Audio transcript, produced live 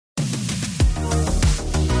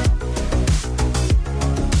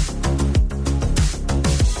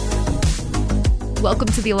Welcome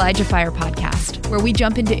to the ElijahFire podcast, where we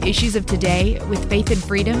jump into issues of today with faith and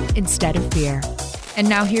freedom instead of fear. And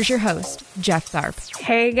now here's your host, Jeff Tharp.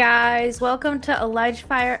 Hey guys, welcome to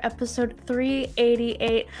ElijahFire episode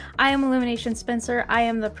 388. I am Illumination Spencer. I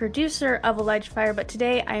am the producer of ElijahFire, but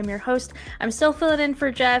today I am your host. I'm still filling in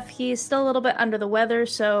for Jeff. He's still a little bit under the weather,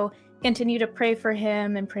 so continue to pray for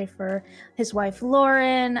him and pray for his wife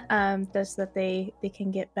Lauren, just that they can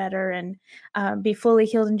get better and be fully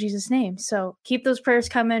healed in Jesus' name. So keep those prayers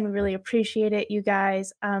coming. We really appreciate it, you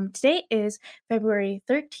guys. Today is February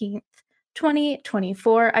 13th,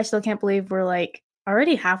 2024. I still can't believe we're like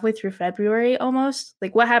already halfway through February almost.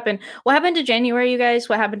 Like what happened to January, you guys?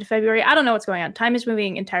 What happened to February? I don't know what's going on. Time is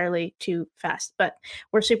moving entirely too fast, but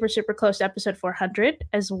we're super close to episode 400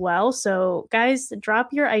 as well. So guys,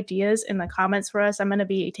 drop your ideas in the comments for us. I'm going to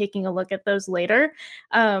be taking a look at those later.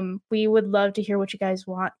 We would love to hear what you guys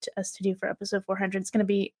want us to do for episode 400. It's going to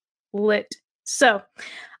be lit. So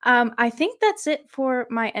I think that's it for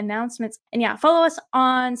my announcements. And yeah, follow us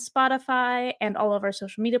on Spotify and all of our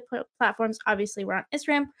social media platforms. Obviously, we're on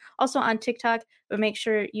Instagram, also on TikTok, but make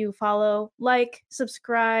sure you follow, like,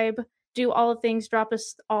 subscribe, do all the things, drop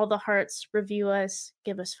us all the hearts, review us,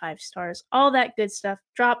 give us 5 stars, all that good stuff.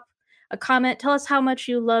 Drop a comment. Tell us how much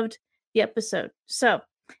you loved the episode. So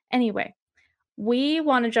anyway, we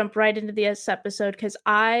want to jump right into this episode because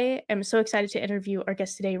I am so excited to interview our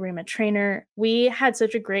guest today, RHEMA TRAYNER. We had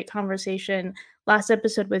such a great conversation last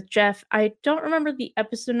episode with Jeff. I don't remember the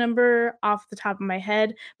episode number off the top of my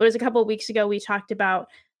head, but it was a couple of weeks ago. We talked about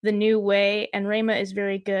the new way, and RHEMA is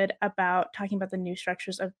very good about talking about the new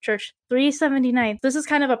structures of Church 379. This is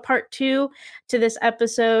kind of a part 2 to this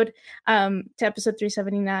episode, to episode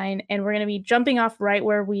 379, and we're going to be jumping off right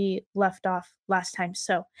where we left off last time.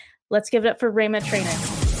 So let's give it up for RHEMA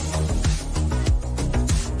TRAYNER.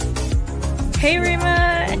 Hey,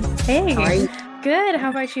 RHEMA. Hey. How are you? Good. How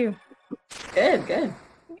about you? Good.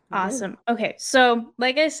 Awesome. Okay, so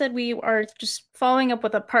like I said, we are just following up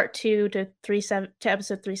with a part 2 to episode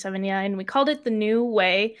 379. We called it the new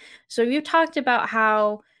way. So you talked about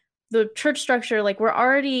how the church structure, like we're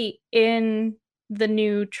already in the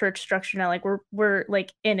new church structure now, like we're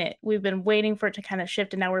like in it. We've been waiting for it to kind of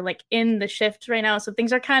shift, and now we're like in the shift right now. So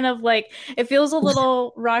things are kind of like, it feels a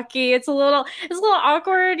little rocky. It's a little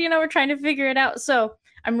awkward, we're trying to figure it out. So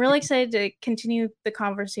I'm really excited to continue the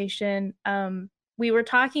conversation. We were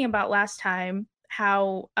talking about last time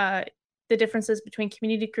how the differences between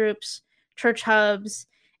community groups, church hubs,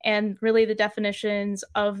 and really the definitions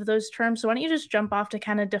of those terms. So why don't you just jump off to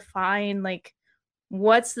kind of define, like,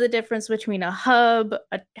 what's the difference between a hub,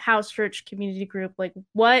 a house church, community group? Like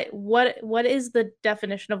what is the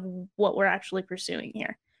definition of what we're actually pursuing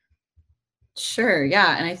here? Sure.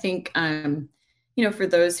 Yeah. And I think, for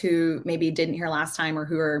those who maybe didn't hear last time or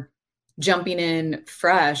who are jumping in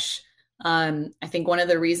fresh, I think one of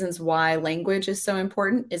the reasons why language is so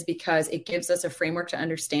important is because it gives us a framework to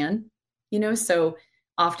understand, so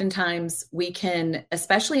oftentimes we can,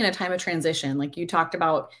 especially in a time of transition, like you talked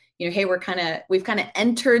about, hey, we've kind of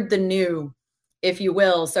entered the new, if you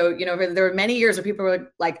will. So, there were many years where people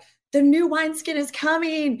were like, the new wineskin is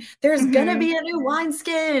coming. There's going to be a new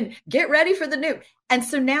wineskin. Get ready for the new. And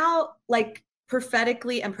so now, like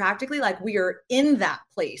prophetically and practically, like we are in that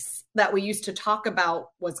place that we used to talk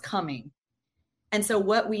about was coming. And so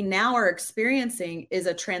what we now are experiencing is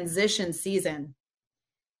a transition season.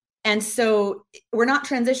 And so we're not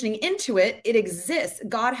transitioning into it. It exists.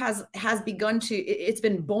 God has begun to, it's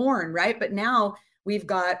been born, right? But now we've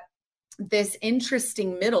got this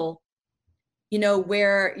interesting middle,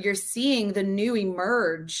 where you're seeing the new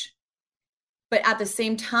emerge. But at the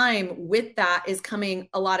same time, with that is coming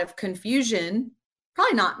a lot of confusion,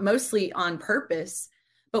 probably not mostly on purpose,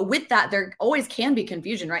 but with that, there always can be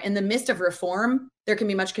confusion, right? In the midst of reform, there can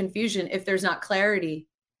be much confusion if there's not clarity.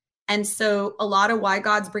 And so a lot of why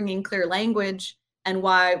God's bringing clear language and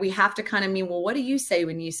why we have to kind of mean, well, what do you say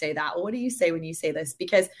when you say that? Well, what do you say when you say this?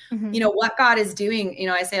 Because, what God is doing,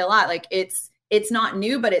 I say a lot, like it's not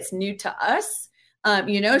new, but it's new to us,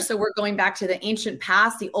 so we're going back to the ancient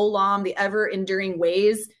past, the olam, the ever enduring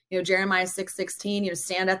ways, Jeremiah 6:16,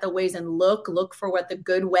 stand at the ways and look for what the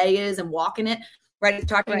good way is and walk in it, right? It's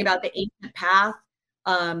talking about the ancient path.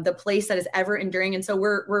 The place that is ever enduring. And so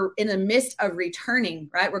we're in the midst of returning,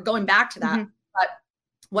 right? We're going back to that. But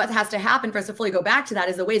what has to happen for us to fully go back to that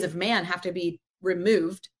is the ways of man have to be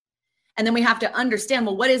removed. And then we have to understand,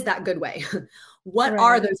 well, what is that good way? What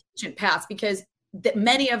are those ancient paths? Because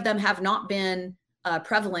many of them have not been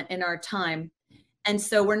prevalent in our time. And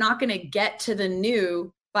so we're not going to get to the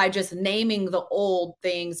new by just naming the old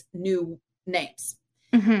things new names.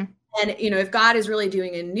 And, if God is really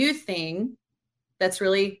doing a new thing, that's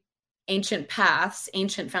really ancient paths,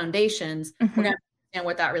 ancient foundations, we're going to understand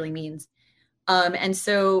what that really means. And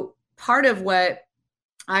so part of what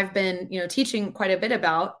I've been, teaching quite a bit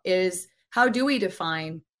about is how do we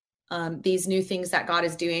define these new things that God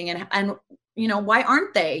is doing, and why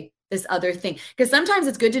aren't they this other thing? Because sometimes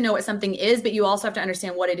it's good to know what something is, but you also have to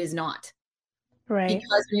understand what it is not. Right.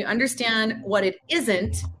 Because when you understand what it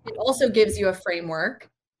isn't, it also gives you a framework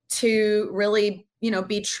to really,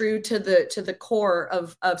 be true to the core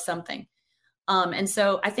of something. And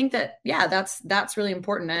so I think that, that's really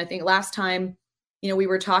important. And I think last time, we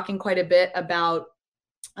were talking quite a bit about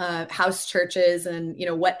house churches and,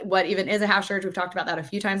 what even is a house church. We've talked about that a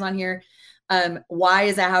few times on here. Why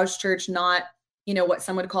is a house church not, what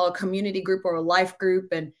some would call a community group or a life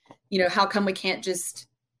group? And, how come we can't just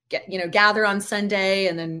gather on Sunday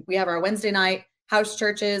and then we have our Wednesday night house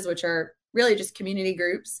churches, which are really just community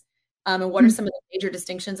groups. And what are some of the major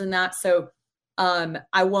distinctions in that? So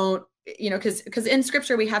I won't, because in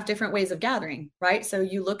scripture, we have different ways of gathering, right? So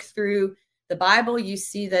you look through the Bible, you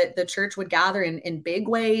see that the church would gather in big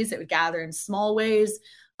ways. It would gather in small ways.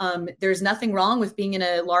 There's nothing wrong with being in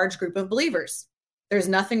a large group of believers. There's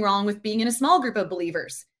nothing wrong with being in a small group of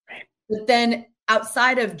believers. Right. But then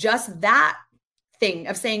outside of just that thing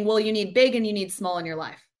of saying, well, you need big and you need small in your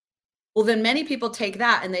life. Well, then many people take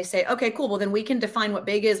that and they say, okay, cool. Well, then we can define what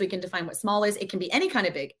big is. We can define what small is. It can be any kind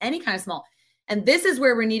of big, any kind of small. And this is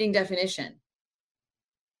where we're needing definition.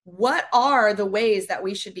 What are the ways that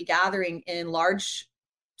we should be gathering in large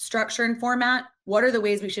structure and format? What are the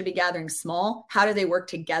ways we should be gathering small? How do they work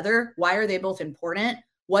together? Why are they both important?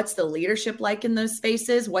 What's the leadership like in those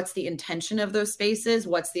spaces? What's the intention of those spaces?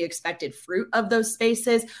 What's the expected fruit of those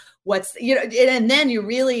spaces? And then you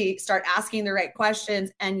really start asking the right questions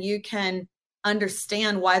and you can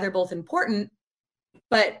understand why they're both important,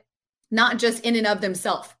 but not just in and of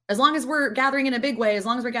themselves. As long as we're gathering in a big way, as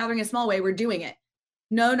long as we're gathering in a small way, we're doing it.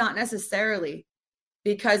 No, not necessarily,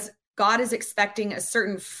 because God is expecting a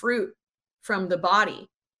certain fruit from the body.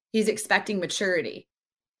 He's expecting maturity.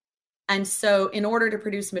 And so in order to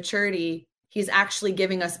produce maturity, he's actually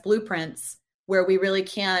giving us blueprints where we really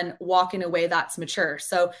can walk in a way that's mature.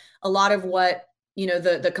 So a lot of what,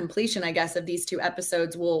 the completion, I guess, of these two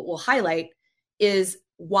episodes will highlight is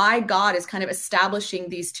why God is kind of establishing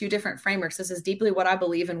these two different frameworks. This is deeply what I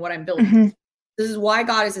believe and what I'm building. This is why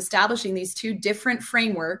God is establishing these two different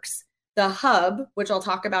frameworks, the hub, which I'll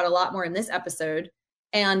talk about a lot more in this episode,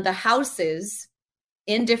 and the houses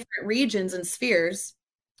in different regions and spheres.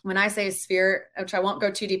 When I say sphere, which I won't go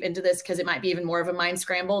too deep into this because it might be even more of a mind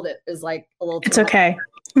scramble that is like a little too it's okay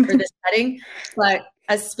for this setting. But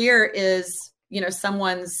a sphere is,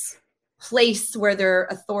 someone's place where their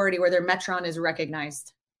authority, where their metron is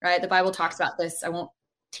recognized, right? The Bible talks about this. I won't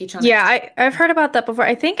teach on it. Yeah, I've heard about that before.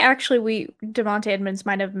 I think actually Devontae Edmonds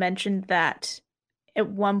might have mentioned that at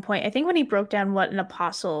one point. I think when he broke down what an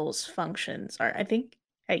apostle's functions are, I think,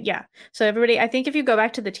 yeah. So everybody, I think if you go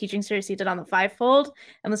back to the teaching series he did on the fivefold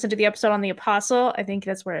and listen to the episode on the apostle, I think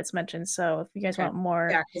that's where it's mentioned. So if you guys want more,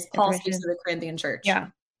 because Paul speaks to the Corinthian church, and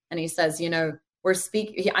he says, we're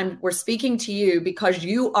speaking to you because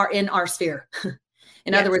you are in our sphere.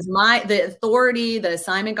 In other words, the authority, the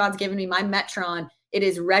assignment God's given me, my metron, it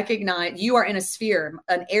is recognized. You are in a sphere,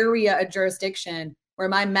 an area, a jurisdiction where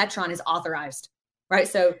my metron is authorized, right?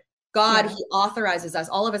 So God, he authorizes us.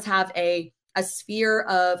 All of us have a sphere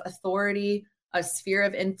of authority, a sphere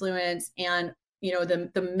of influence, and,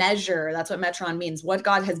 the measure, that's what metron means. What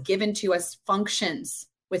God has given to us functions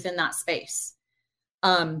within that space.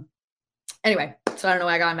 Anyway, so I don't know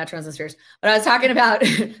why I got on metrons and spheres, but I was talking about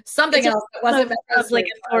something else that wasn't of like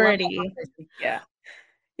authority. Yeah.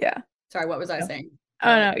 Sorry, what was I saying?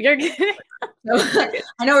 Oh no, you're good.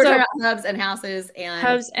 I know we're talking about hubs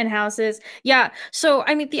and houses. Yeah. So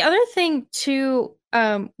I mean, the other thing too,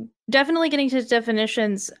 definitely getting to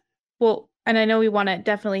definitions. Well, and I know we want to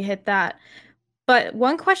definitely hit that. But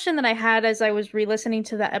one question that I had as I was re-listening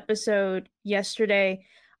to the episode yesterday,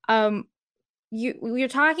 you're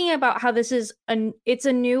talking about how this is it's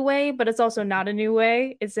a new way, but it's also not a new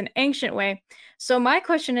way. It's an ancient way. So my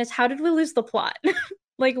question is, how did we lose the plot?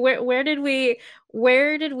 Like where did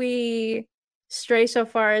we stray so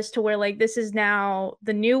far as to where like this is now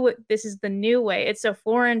the new way? It's so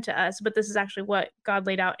foreign to us, but this is actually what God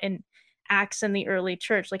laid out in Acts in the early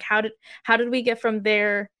church. Like how did we get from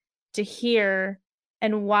there to here,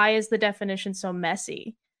 and why is the definition so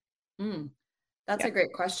messy? That's a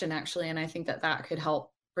great question, actually. And I think that could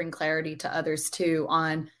help bring clarity to others too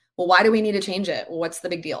on, well, why do we need to change it? Well, what's the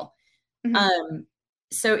big deal?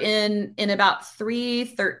 So in about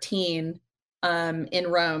 313 in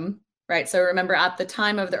Rome, right? So remember, at the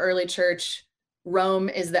time of the early church, Rome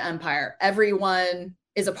is the empire. Everyone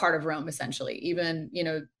is a part of Rome, essentially. Even,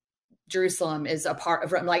 Jerusalem is a part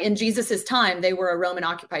of Rome. Like in Jesus's time, they were a Roman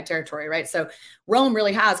occupied territory, right? So Rome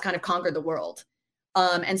really has kind of conquered the world.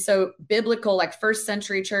 And so biblical, like first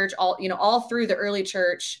century church, all through the early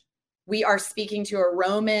church, we are speaking to a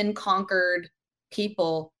Roman conquered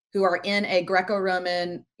people who are in a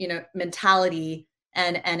Greco-Roman, mentality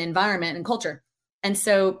and environment and culture. And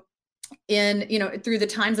so through the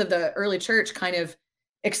times of the early church, kind of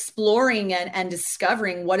exploring and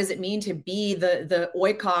discovering what does it mean to be the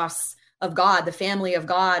oikos of God, the family of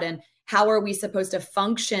God, and how are we supposed to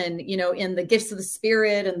function, in the gifts of the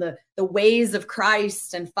Spirit and the ways of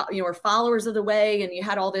Christ, and we're followers of the way. And you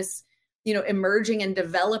had all this, emerging and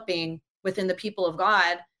developing within the people of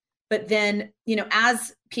God. But then,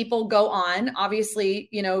 as people go on, obviously,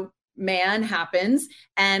 man happens,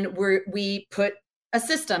 and we put a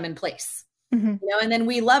system in place, and then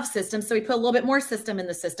we love systems. So we put a little bit more system in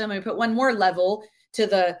the system, and we put one more level to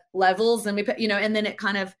the levels, and we put, and then it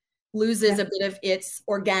kind of loses a bit of its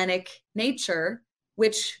organic nature,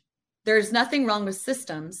 which there's nothing wrong with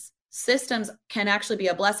systems. Systems can actually be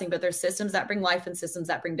a blessing, but there's systems that bring life and systems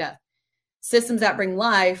that bring death. Systems that bring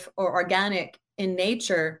life are organic in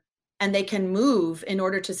nature, and they can move in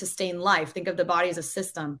order to sustain life. Think of the body as a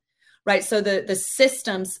system, right? So the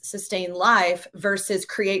systems sustain life versus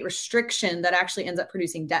create restriction that actually ends up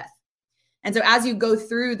producing death. And so as you go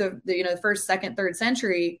through the first, second, third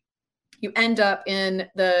century, you end up in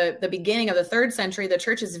the beginning of the third century. The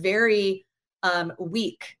church is very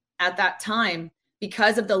weak at that time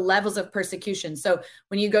because of the levels of persecution. So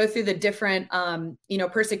when you go through the different,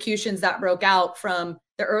 persecutions that broke out from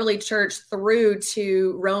the early church through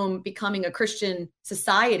to Rome becoming a Christian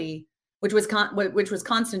society, which was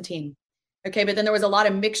Constantine. Okay, but then there was a lot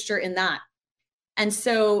of mixture in that. And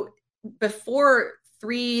so before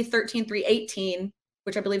 313, 318,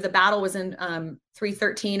 which I believe the battle was in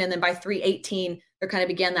 313. And then by 318, there kind of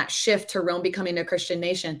began that shift to Rome becoming a Christian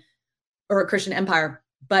nation or a Christian empire.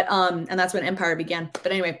 But, and that's when empire began.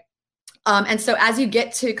 But anyway, and so as you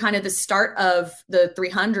get to kind of the start of the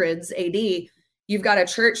 300s AD, you've got a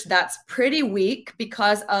church that's pretty weak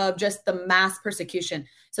because of just the mass persecution.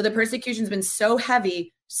 So the persecution's been so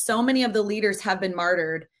heavy, so many of the leaders have been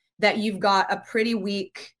martyred, that you've got a pretty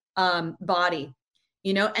weak body.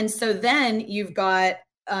 And so then you've got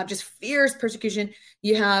just fierce persecution.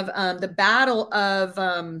 You have the battle of,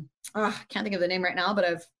 I can't think of the name right now, but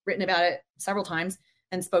I've written about it several times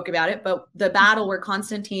and spoke about it. But the battle where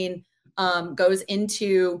Constantine goes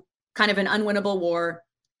into kind of an unwinnable war.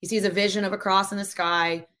 He sees a vision of a cross in the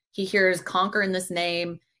sky. He hears conquer in this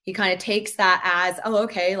name. He kind of takes that as, oh,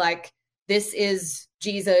 okay, like this is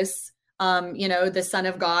Jesus, the Son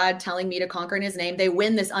of God telling me to conquer in his name. They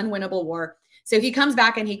win this unwinnable war. So he comes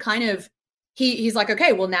back and he kind of, he's like,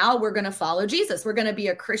 okay, well, now we're going to follow Jesus. We're going to be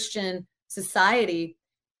a Christian society.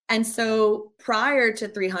 And so prior to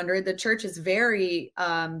 300, the church is very,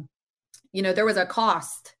 there was a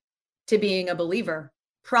cost to being a believer,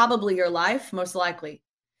 probably your life, most likely,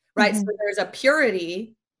 right? So there's a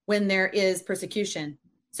purity when there is persecution.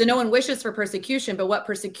 So no one wishes for persecution, but what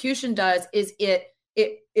persecution does is it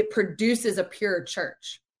produces a pure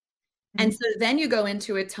church. And so then you go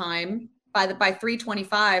into a time by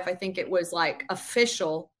 325, I think it was like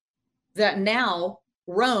official that now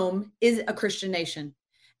Rome is a Christian nation.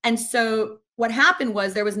 And so what happened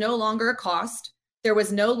was there was no longer a cost. There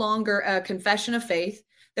was no longer a confession of faith.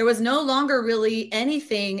 There was no longer really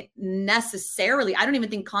anything necessarily. I don't even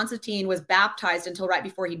think Constantine was baptized until right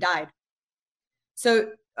before he died.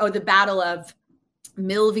 So, the Battle of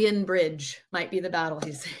Milvian Bridge might be the battle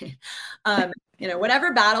he's saying.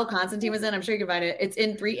 Whatever battle Constantine was in, I'm sure you can find it. It's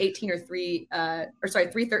in 318 or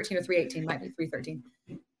 313 or 318, might be 313.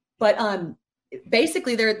 But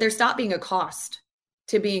basically there stopped being a cost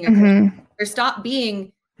to being a Christian. There stopped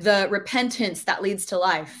being the repentance that leads to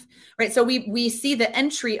life, right? So we see the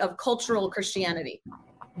entry of cultural Christianity.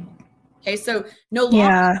 Okay, so no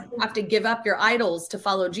longer you have to give up your idols to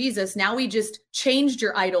follow Jesus. Now we just changed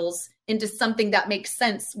your idols into something that makes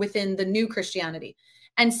sense within the new Christianity.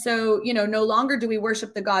 And so, no longer do we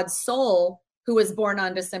worship the God soul who was born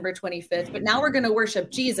on December 25th, but now we're going to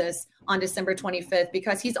worship Jesus on December 25th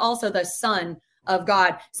because he's also the Son of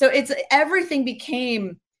God. So everything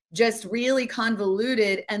became just really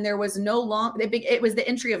convoluted, and there was it was the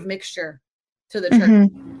entry of mixture to the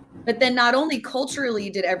church. But then not only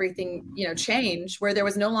culturally did everything, change, where there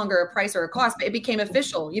was no longer a price or a cost, but it became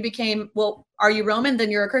official. You became, well, are you Roman?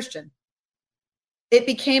 Then you're a Christian. It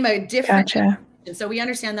became a different. Gotcha. And so we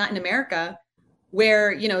understand that in America,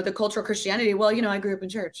 where, the cultural Christianity, well, I grew up in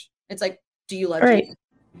church. It's like, do you love Jesus?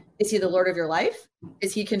 Is he the Lord of your life?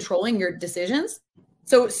 Is he controlling your decisions?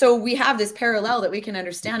 So we have this parallel that we can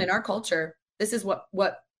understand in our culture. This is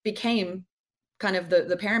what became kind of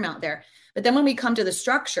the paramount there. But then when we come to the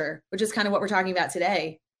structure, which is kind of what we're talking about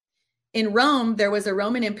today, in Rome, there was a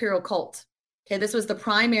Roman imperial cult. Okay, this was the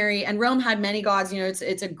primary, and Rome had many gods.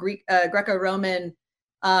 It's a Greco-Roman,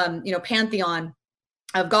 pantheon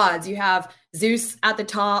of gods. You have Zeus at the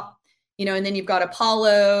top, and then you've got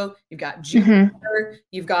Apollo, you've got Jupiter,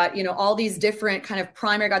 you've got, all these different kind of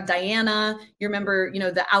primary god, Diana. You remember,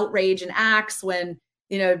 the outrage in Acts when,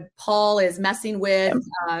 Paul is messing with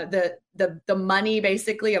the money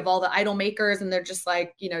basically of all the idol makers. And they're just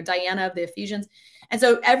like, Diana of the Ephesians. And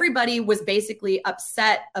so everybody was basically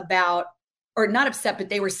upset about, or not upset, but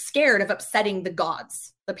they were scared of upsetting the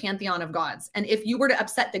gods, the pantheon of gods. And if you were to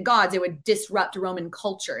upset the gods, it would disrupt Roman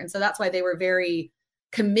culture. And so that's why they were very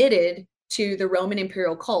committed to the Roman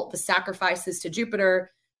imperial cult, the sacrifices to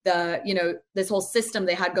Jupiter, this whole system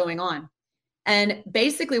they had going on. And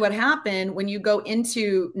basically what happened when you go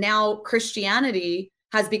into now Christianity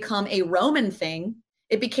has become a Roman thing.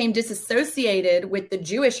 It became disassociated with the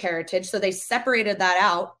Jewish heritage. So they separated that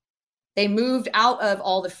out. They moved out of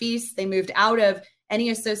all the feasts. They moved out of any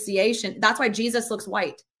association. That's why Jesus looks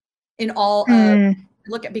white in all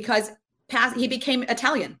because he became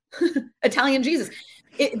Italian, Italian Jesus.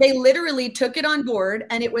 They literally took it on board,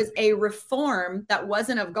 and it was a reform that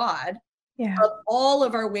wasn't of God, of all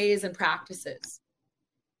of our ways and practices,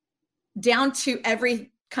 down to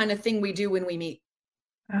every kind of thing we do when we meet.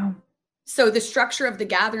 Wow. So the structure of the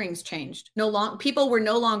gatherings changed. People were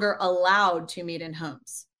no longer allowed to meet in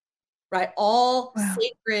homes, right? All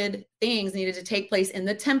sacred things needed to take place in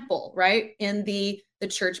the temple, right? In the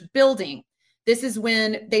church building. This is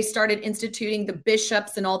when they started instituting the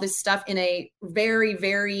bishops and all this stuff in a very,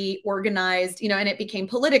 very organized, and it became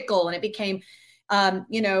political, and it became,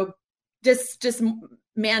 just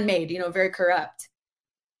man-made, very corrupt.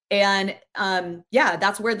 And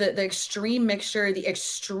that's where the extreme mixture, the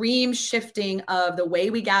extreme shifting of the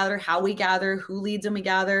way we gather, how we gather, who leads when we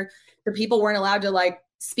gather. The people weren't allowed to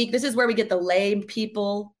speak. This is where we get the lay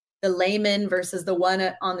people, the layman versus the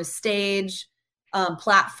one on the stage,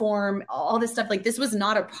 platform, all this stuff. This was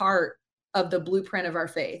not a part of the blueprint of our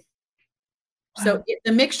faith. Wow. So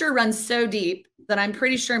the mixture runs so deep that I'm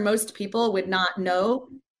pretty sure most people would not know,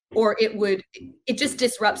 or it just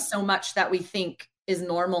disrupts so much that we think is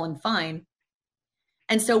normal and fine.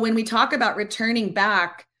 And so when we talk about returning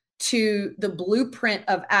back to the blueprint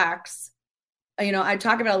of Acts, I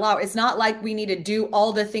talk about a lot. It's not like we need to do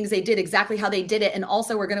all the things they did exactly how they did it. And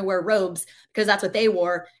also we're going to wear robes because that's what they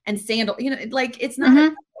wore, and sandal, it's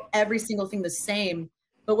not every single thing the same.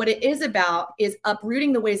 But what it is about is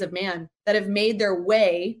uprooting the ways of man that have made their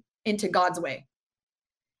way into God's way.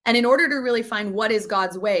 And in order to really find what is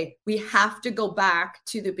God's way, we have to go back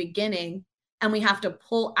to the beginning, and we have to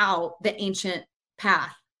pull out the ancient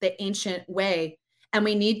path, the ancient way. And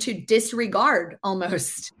we need to disregard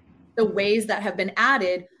almost the ways that have been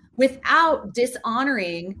added without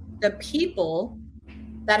dishonoring the people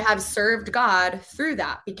that have served God through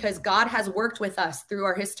that, because God has worked with us through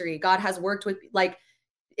our history. God has worked with,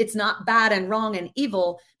 it's not bad and wrong and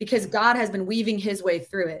evil, because God has been weaving his way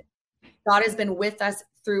through it. God has been with us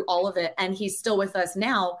through all of it, and he's still with us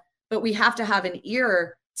now, but we have to have an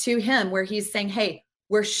ear to him where he's saying, hey,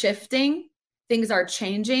 we're shifting, things are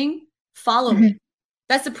changing, follow me.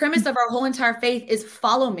 That's the premise of our whole entire faith, is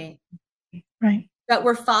follow me. Right. That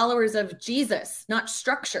we're followers of Jesus, not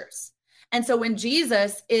structures. And so when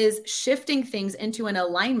Jesus is shifting things into an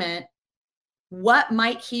alignment, what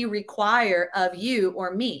might he require of you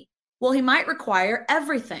or me? Well, he might require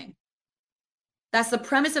everything. That's the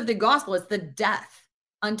premise of the gospel, is the death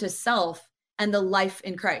unto self and the life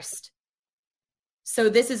in Christ. So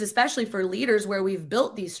this is especially for leaders where we've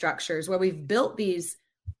built these structures, where we've built these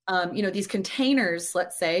these containers,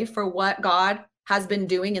 let's say, for what God has been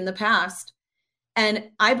doing in the past. And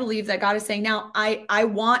I believe that God is saying, now I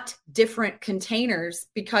want different containers,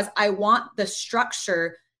 because I want the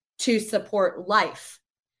structure to support life.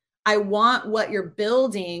 I want what you're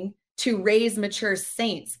building to raise mature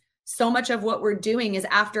saints. So much of what we're doing is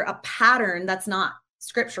after a pattern that's not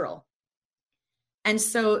scriptural. And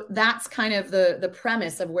so that's kind of the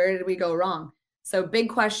premise of where did we go wrong? So big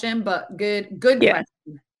question, but good question.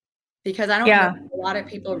 Because I don't know if a lot of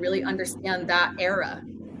people really understand that era.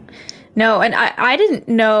 No, and I didn't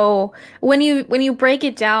know, when you break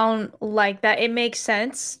it down like that, it makes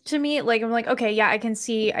sense to me. I'm like, okay, yeah, I can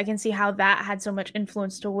see how that had so much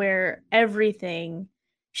influence to where everything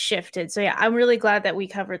shifted. So yeah, I'm really glad that we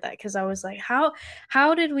covered that, because I was like,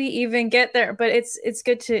 how did we even get there? But it's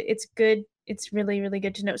good it's really, really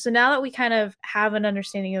good to know. So now that we kind of have an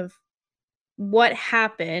understanding of what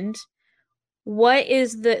happened,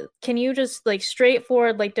 can you just like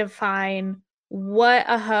straightforward, like define what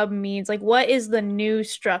a hub means? Like, what is the new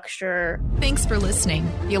structure? Thanks for listening.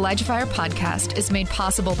 The ElijahFire podcast is made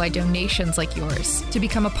possible by donations like yours. To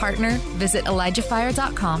become a partner, visit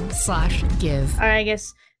ElijahFire.com/give. Or I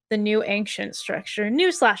guess the new ancient structure,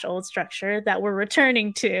 new/old structure that we're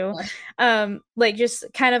returning to. Like just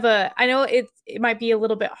kind of I know it might be a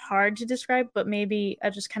little bit hard to describe, but maybe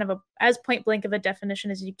just kind of as point blank of a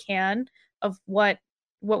definition as you can of what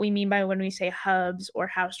we mean by when we say hubs or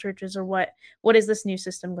house churches, or what is this new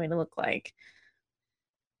system going to look like?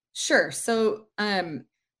 Sure. So let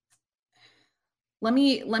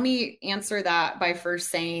me answer that by first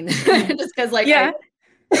saying, just because like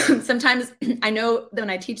sometimes I know that when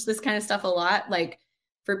I teach this kind of stuff a lot, like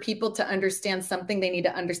for people to understand something, they need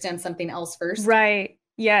to understand something else first. Right.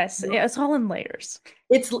 Yes. It's all in layers.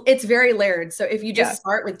 It's very layered. So if you just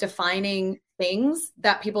start with defining things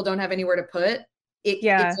that people don't have anywhere to put, it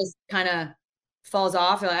just kind of falls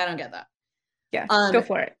off. Like, I don't get that. Yeah. Go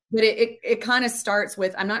for it. But it kind of starts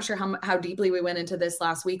with, I'm not sure how deeply we went into this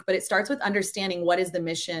last week, but it starts with understanding what is the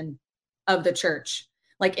mission of the church,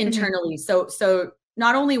 like internally. Mm-hmm. So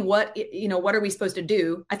not only what are we supposed to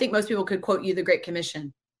do? I think most people could quote you the Great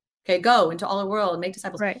Commission. Okay, go into all the world and make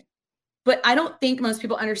disciples. Right. But I don't think most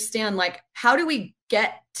people understand, like, how do we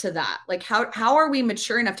get to that? Like, how are we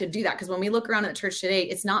mature enough to do that? Because when we look around at the church today,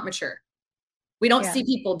 it's not mature. We don't see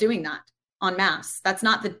people doing that en masse. That's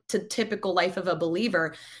not the typical life of a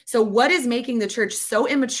believer. So what is making the church so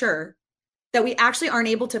immature that we actually aren't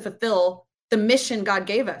able to fulfill the mission God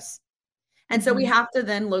gave us? And so we have to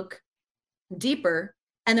then look deeper,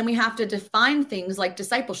 and then we have to define things like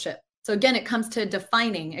discipleship. So again, it comes to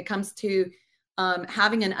defining, it comes to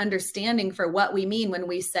having an understanding for what we mean when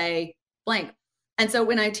we say blank. And so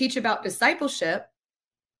when I teach about discipleship,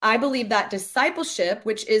 I believe that discipleship,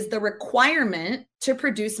 which is the requirement to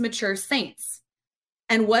produce mature saints.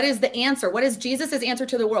 And what is the answer? What is Jesus's answer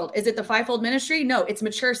to the world? Is it the fivefold ministry? No, it's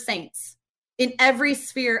mature saints in every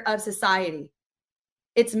sphere of society.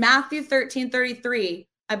 It's Matthew 13:33,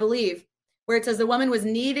 I believe, where it says the woman was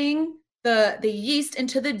kneading the yeast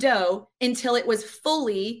into the dough until it was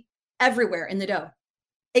fully everywhere in the dough.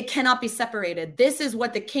 It cannot be separated. This is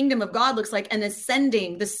what the kingdom of God looks like, and the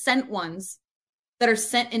sent ones that are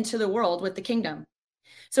sent into the world with the kingdom.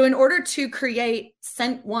 So in order to create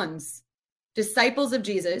sent ones, disciples of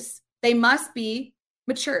Jesus, they must be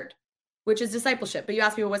matured, which is discipleship. But you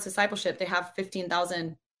ask people, what's discipleship? They have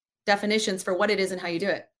 15,000 definitions for what it is and how you do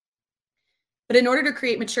it. But in order to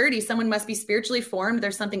create maturity, someone must be spiritually formed.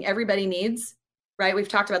 There's something everybody needs, right? We've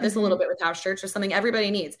talked about this a little bit with house church. There's something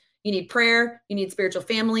everybody needs. You need prayer. You need spiritual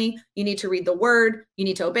family. You need to read the word. You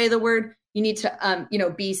need to obey the word. You need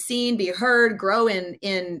to, be seen, be heard, grow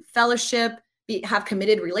in fellowship, have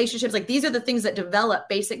committed relationships. Like, these are the things that develop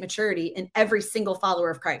basic maturity in every single follower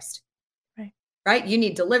of Christ. Right? You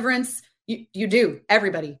need deliverance. You do.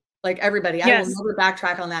 Everybody. Like, everybody. Yes. I will never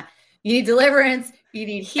backtrack on that. You need deliverance. You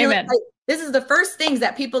need healing. Like, this is the first things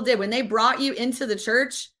that people did when they brought you into the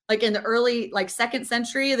church. Like in the early, 2nd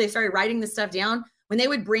century, they started writing this stuff down. When they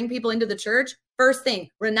would bring people into the church, first thing,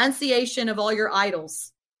 renunciation of all your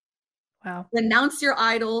idols. Wow. Renounce your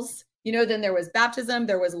idols. Then there was baptism.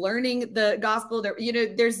 There was learning the gospel.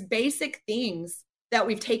 There's basic things that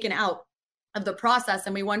we've taken out of the process.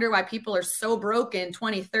 And we wonder why people are so broken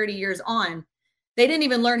 20, 30 years on. They didn't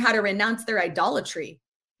even learn how to renounce their idolatry.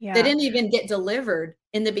 Yeah. They didn't even get delivered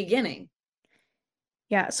in the beginning.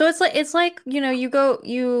 Yeah. So it's like, you go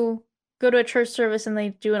to a church service and they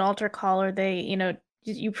do an altar call, or they,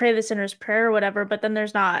 you pray the sinner's prayer or whatever, but then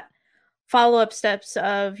there's not follow-up steps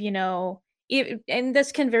of, and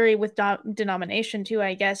this can vary with denomination too,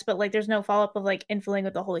 I guess, but like, there's no follow-up of like infilling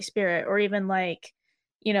with the Holy Spirit, or even like,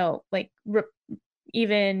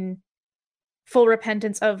 even full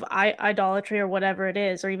repentance of idolatry or whatever it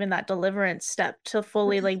is, or even that deliverance step to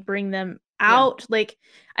fully like bring them out. Yeah. Like,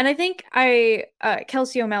 and I think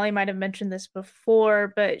Kelsey O'Malley might have mentioned this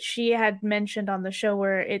before, but she had mentioned on the show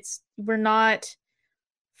where we're not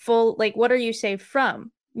full, like, what are you saved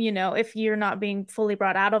from? If you're not being fully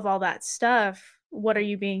brought out of all that stuff, what are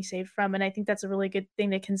you being saved from? And I think that's a really good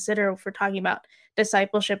thing to consider if we're talking about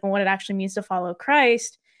discipleship and what it actually means to follow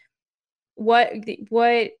Christ. What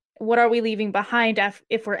are we leaving behind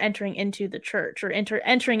if we're entering into the church, or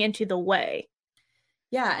entering into the way?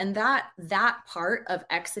 Yeah. And that part of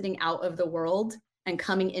exiting out of the world and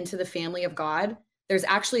coming into the family of God, there's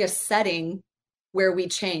actually a setting where we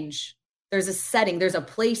change. There's a setting, there's a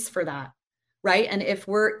place for that. Right. And if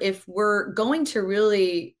we're going to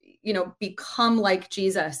really, become like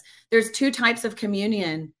Jesus. There's two types of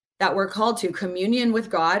communion that we're called to: communion with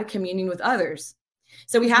God, communion with others.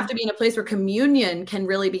 So we have to be in a place where communion can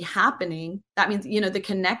really be happening. That means, the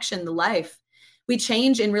connection, the life. We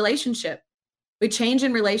change in relationship. We change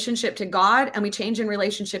in relationship to God, and we change in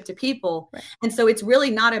relationship to people. Right. And so it's really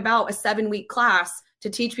not about a 7-week class to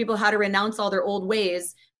teach people how to renounce all their old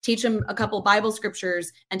ways, teach them a couple Bible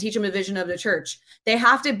scriptures, and teach them a vision of the church. They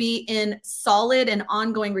have to be in solid and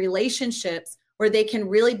ongoing relationships where they can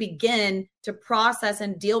really begin to process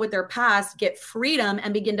and deal with their past, get freedom,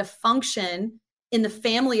 and begin to function in the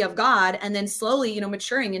family of God, and then slowly,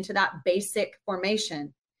 maturing into that basic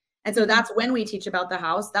formation. And so that's when we teach about the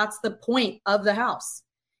house. That's the point of the house.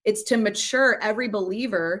 It's to mature every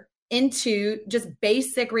believer into just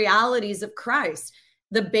basic realities of Christ,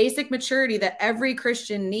 the basic maturity that every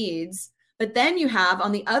Christian needs. But then you have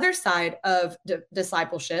on the other side of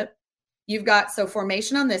discipleship, you've got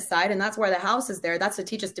formation on this side, and that's why the house is there. That's to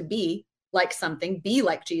teach us to be like something, be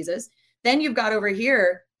like Jesus. Then you've got over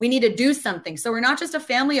here, we need to do something. So we're not just a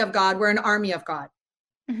family of God, we're an army of God.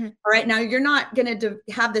 All right. Now you're not going to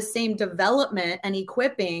have the same development and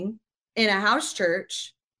equipping in a house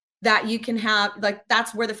church that you can have. Like,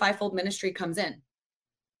 that's where the fivefold ministry comes in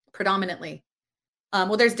predominantly.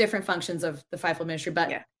 Well, there's different functions of the fivefold ministry,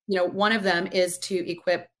 but one of them is to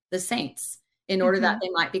equip the saints in order that they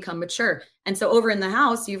might become mature. And so over in the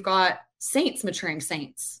house, you've got saints maturing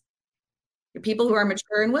saints, people who are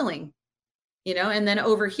mature and willing, and then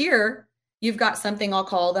over here, you've got something I'll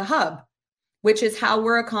call the hub, which is how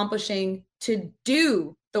we're accomplishing to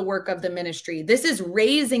do the work of the ministry. This is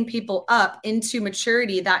raising people up into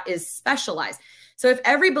maturity that is specialized. So if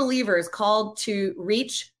every believer is called to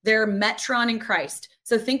reach their metron in Christ,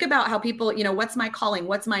 so think about how people, what's my calling?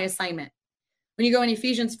 What's my assignment? When you go in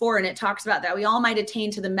Ephesians 4 and it talks about that, we all might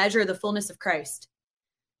attain to the measure of the fullness of Christ.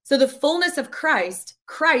 So the fullness of Christ,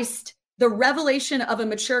 the revelation of a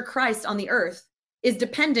mature Christ on the earth is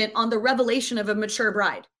dependent on the revelation of a mature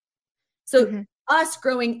bride. So us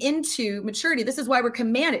growing into maturity, this is why we're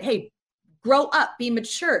commanded, hey, grow up, be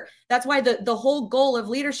mature. That's why the whole goal of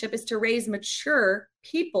leadership is to raise mature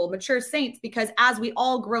people, mature saints, because as we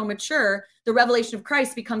all grow mature, the revelation of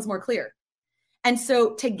Christ becomes more clear. And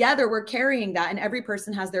so together we're carrying that, and every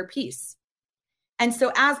person has their piece. And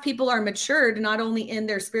so as people are matured, not only in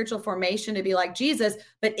their spiritual formation to be like Jesus,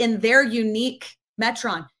 but in their unique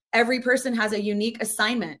metron, every person has a unique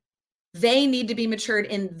assignment. They need to be matured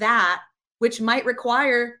in that, which might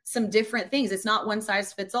require some different things. It's not one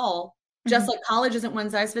size fits all. Just like college isn't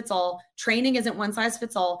one size fits all, training isn't one size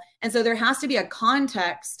fits all. And so there has to be a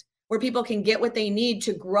context where people can get what they need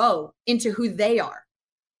to grow into who they are,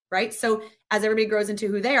 right? So as everybody grows into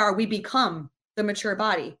who they are, we become the mature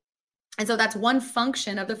body. And so that's one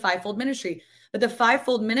function of the fivefold ministry. But the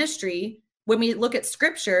fivefold ministry, when we look at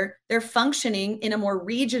scripture, they're functioning in a more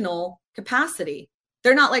regional capacity.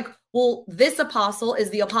 They're not like, well, this apostle is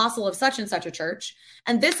the apostle of such and such a church,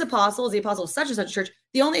 and this apostle is the apostle of such and such a church.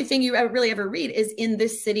 The only thing you really ever read is in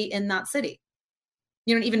this city, in that city.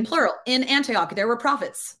 Even plural. In Antioch, there were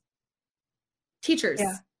prophets, teachers.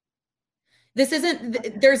 Yeah. This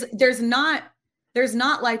isn't, there's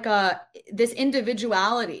not like this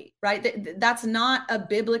individuality, right? That's not a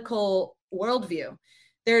biblical worldview.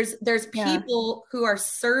 There's people who are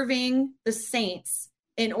serving the saints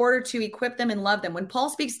in order to equip them and love them. When Paul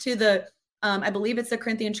speaks to the, I believe it's the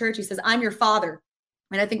Corinthian church, he says, I'm your father.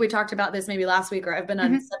 And I think we talked about this maybe last week, or I've been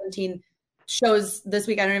on 17 shows this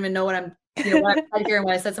week. I don't even know what I'm, what I said here and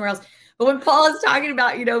what I said somewhere else. But when Paul is talking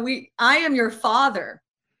about, I am your father,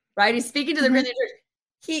 right? He's speaking to the Corinthian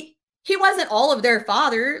church. He wasn't all of their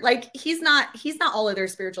father. Like he's not all of their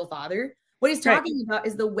spiritual father. What he's talking about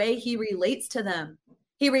is the way he relates to them.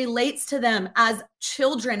 He relates to them as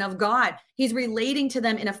children of God. He's relating to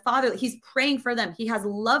them in a father. He's praying for them. He has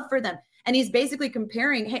love for them. And he's basically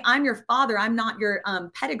comparing, hey, I'm your father. I'm not your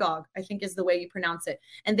pedagogue, I think is the way you pronounce it.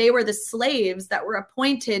 And they were the slaves that were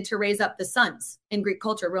appointed to raise up the sons in Greek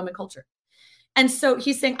culture, Roman culture. And so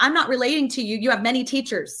he's saying, I'm not relating to you. You have many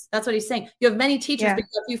teachers. That's what he's saying. You have many teachers, but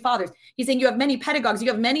you have few fathers. He's saying you have many pedagogues.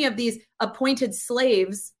 You have many of these appointed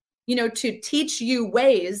slaves, to teach you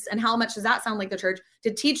ways. And how much does that sound like the church?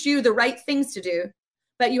 To teach you the right things to do,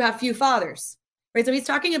 but you have few fathers, right? So he's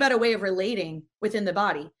talking about a way of relating within the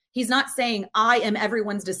body. He's not saying I am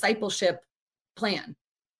everyone's discipleship plan.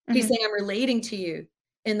 He's saying I'm relating to you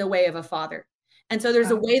in the way of a father. And so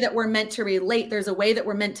there's a way that we're meant to relate. There's a way that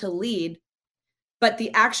we're meant to lead. But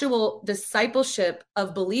the actual discipleship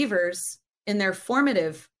of believers in their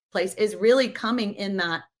formative place is really coming in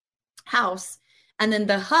that house. And then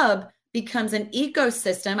the hub becomes an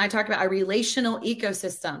ecosystem. I talk about a relational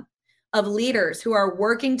ecosystem of leaders who are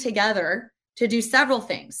working together to do several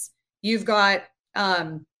things. You've got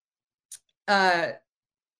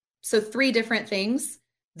so 3 different things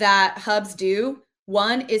that hubs do.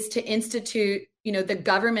 One is to institute, the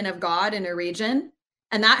government of God in a region,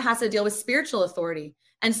 and that has to deal with spiritual authority.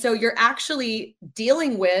 And so you're actually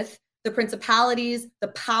dealing with the principalities, the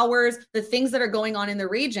powers, the things that are going on in the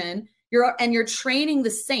region. You're training the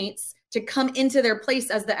saints to come into their place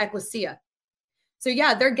as the ecclesia. So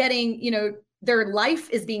yeah, they're getting, their life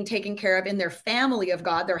is being taken care of in their family of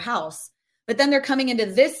God, their house. But then they're coming into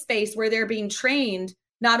this space where they're being trained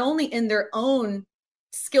not only in their own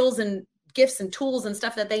skills and gifts and tools and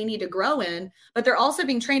stuff that they need to grow in, but they're also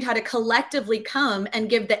being trained how to collectively come and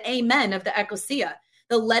give the amen of the ecclesia.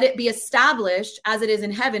 They'll let it be established as it is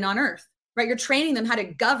in heaven on earth, right? You're training them how to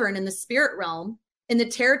govern in the spirit realm, in the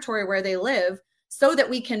territory where they live, so that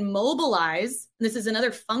we can mobilize. And this is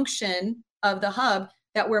another function of the hub,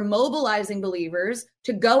 that we're mobilizing believers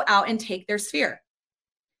to go out and take their sphere,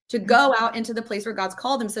 to go out into the place where God's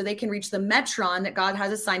called them, so they can reach the metron that God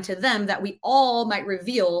has assigned to them, that we all might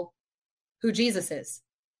reveal who Jesus is.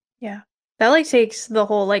 Yeah. That takes the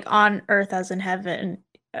whole on earth as in heaven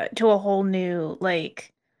to a whole new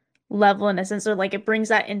level, in a sense. So it brings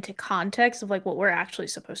that into context of what we're actually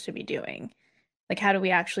supposed to be doing. How do we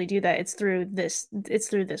actually do that? It's through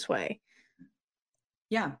this way.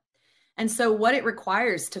 Yeah. And so what it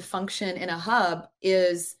requires to function in a hub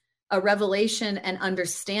is a revelation and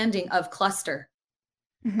understanding of cluster,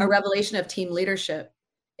 a revelation of team leadership.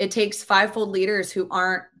 It takes 5-fold leaders who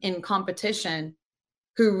aren't in competition,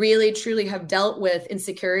 who really truly have dealt with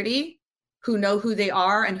insecurity, who know who they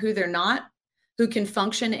are and who they're not, who can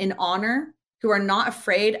function in honor, who are not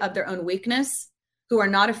afraid of their own weakness, who are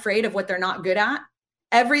not afraid of what they're not good at.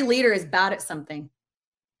 Every leader is bad at something.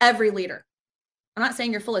 Every leader. I'm not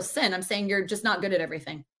saying you're full of sin. I'm saying you're just not good at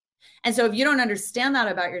everything. And so if you don't understand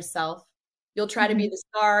that about yourself, you'll try to be the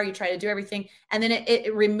star, you try to do everything, and then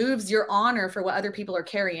it removes your honor for what other people are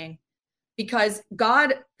carrying, because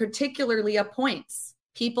God particularly appoints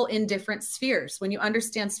people in different spheres. When you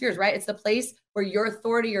understand spheres, right? It's the place where your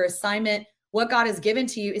authority, your assignment, what God has given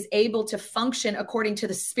to you is able to function according to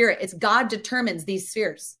the Spirit. It's God determines these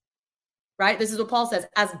spheres, right? This is what Paul says,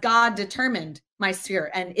 as God determined my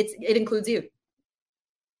sphere, and it includes you,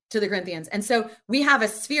 to the Corinthians. And so we have a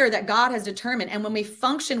sphere that God has determined. And when we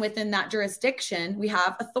function within that jurisdiction, we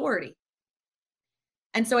have authority.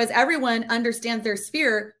 And so as everyone understands their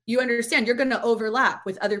sphere, you understand you're going to overlap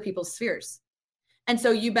with other people's spheres. And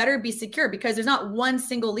so you better be secure, because there's not one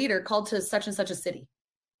single leader called to such and such a city.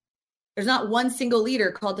 There's not one single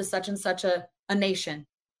leader called to such and such a nation.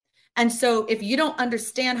 And so if you don't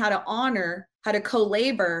understand how to honor, how to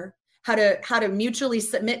co-labor, how to mutually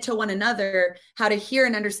submit to one another, how to hear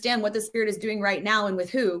and understand what the Spirit is doing right now and with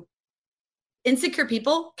who, insecure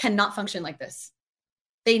people cannot function like this.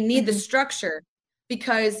 They need the structure,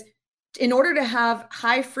 because in order to have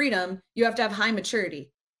high freedom, you have to have high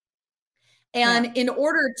maturity. And in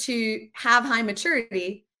order to have high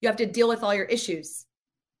maturity, you have to deal with all your issues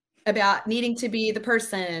about needing to be the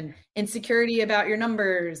person, insecurity about your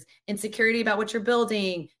numbers, insecurity about what you're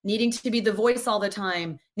building, needing to be the voice all the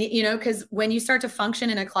time, because when you start to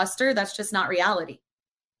function in a cluster, that's just not reality.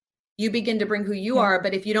 You begin to bring who you are,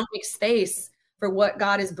 but if you don't make space for what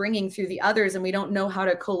God is bringing through the others, and we don't know how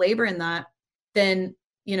to co-labor in that, then,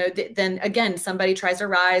 then again, somebody tries to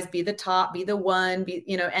rise, be the top, be the one,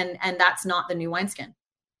 and that's not the new wineskin.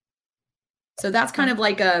 So that's kind of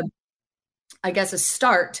a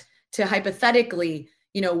start to hypothetically,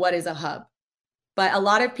 what is a hub? But a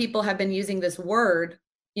lot of people have been using this word,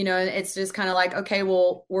 and it's just kind of okay,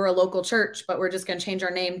 well, we're a local church, but we're just going to change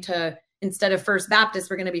our name to, instead of First Baptist,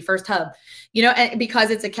 we're going to be First Hub, and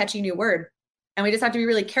because it's a catchy new word. And we just have to be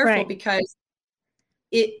really careful, because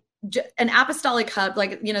an apostolic hub,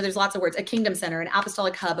 there's lots of words, a kingdom center, an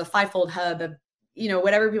apostolic hub, a 5-fold hub,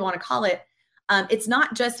 whatever we want to call it. It's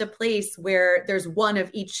not just a place where there's one of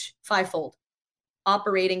each 5-fold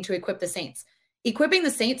operating to equip the saints. Equipping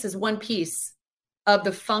the saints is one piece of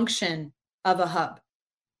the function of a hub,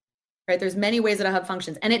 right? There's many ways that a hub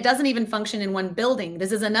functions, and it doesn't even function in one building.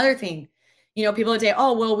 This is another thing. People would say,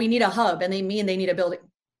 oh, well, we need a hub, and they mean they need a building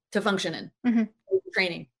to function in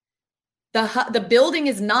training. The building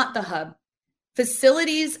is not the hub.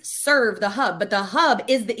 Facilities serve the hub, but the hub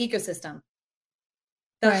is the ecosystem.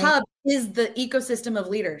 The hub is the ecosystem of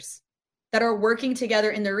leaders that are working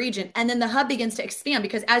together in the region. And then the hub begins to expand,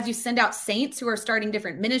 because as you send out saints who are starting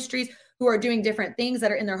different ministries, who are doing different things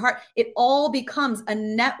that are in their heart, it all becomes a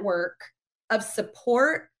network of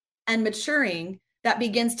support and maturing that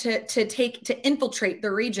begins to infiltrate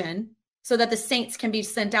the region so that the saints can be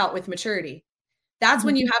sent out with maturity. That's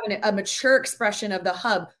when you have a mature expression of the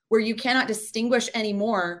hub, where you cannot distinguish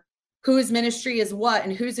anymore whose ministry is what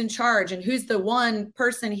and who's in charge and who's the one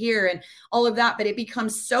person here and all of that. But it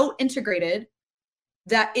becomes so integrated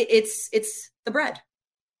that it's the bread.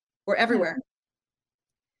 We're everywhere.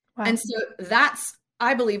 Wow. And so that's,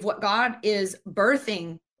 I believe, what God is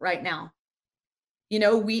birthing right now. You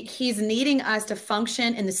know, he's needing us to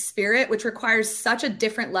function in the spirit, which requires such a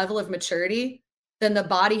different level of maturity than the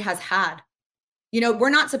body has had. You know, we're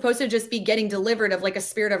not supposed to just be getting delivered of like a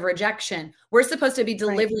spirit of rejection. We're supposed to be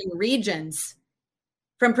delivering regions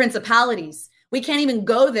from principalities. We can't even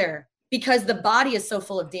go there because the body is so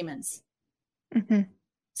full of demons.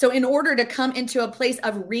 So in order to come into a place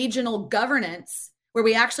of regional governance, where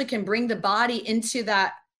we actually can bring the body into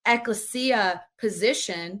that ecclesia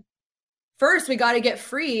position, first we got to get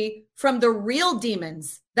free from the real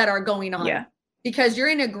demons that are going on. Yeah. Because you're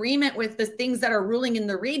in agreement with the things that are ruling in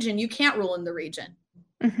the region. You can't rule in the region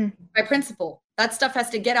by principle. That stuff has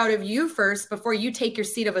to get out of you first before you take your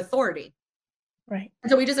seat of authority. Right. And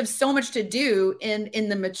so we just have so much to do in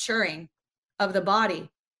the maturing of the body.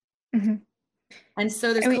 And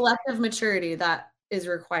so there's collective maturity that is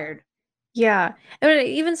required. Yeah. And it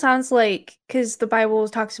even sounds like, because the Bible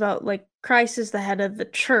talks about like Christ is the head of the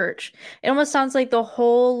church. It almost sounds like the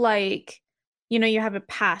whole, like, you know, you have a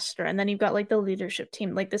pastor and then you've got like the leadership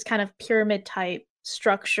team, like this kind of pyramid type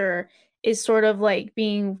structure is sort of like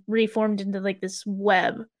being reformed into like this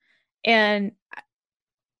web. And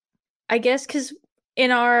I guess because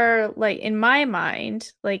in our, like, in my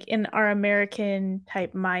mind, like in our American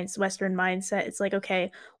type minds, Western mindset, it's like,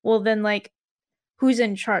 okay, well then like who's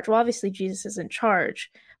in charge? Well, obviously Jesus is in charge,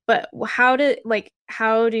 but how do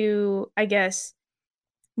I guess,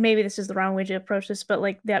 maybe this is the wrong way to approach this, but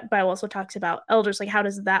like that Bible also talks about elders. Like, how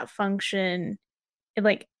does that function?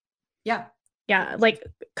 Like, yeah, like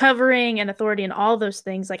covering and authority and all those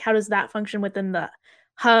things. Like, how does that function within the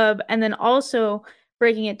hub? And then also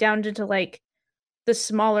breaking it down into like the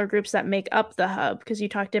smaller groups that make up the hub, because you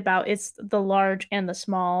talked about it's the large and the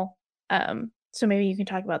small. So maybe you can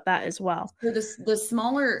talk about that as well. So the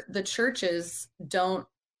smaller the churches don't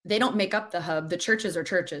make up the hub. The churches are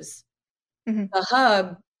churches. The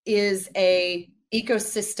hub is a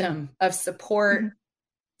ecosystem of support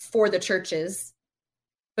for the churches,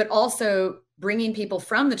 but also bringing people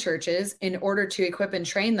from the churches in order to equip and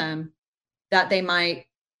train them that they might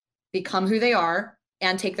become who they are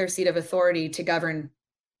and take their seat of authority to govern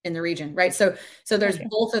in the region, right? So there's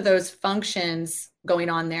both of those functions going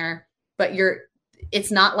on there, but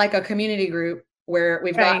it's not like a community group where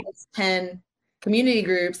we've got 10 community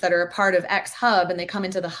groups that are a part of X hub and they come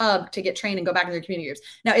into the hub to get trained and go back to their community groups.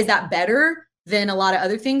 Now, is that better than a lot of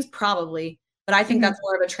other things? Probably. But I think that's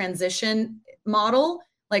more of a transition model.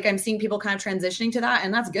 Like I'm seeing people kind of transitioning to that,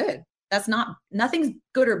 and that's good. That's nothing's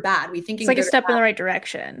good or bad. It's like a step in the right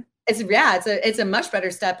direction. It's a much better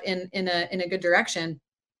step in a good direction.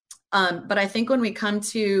 But I think when we come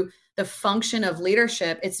to the function of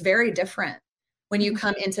leadership, it's very different when you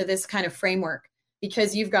come into this kind of framework,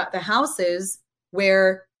 because you've got the houses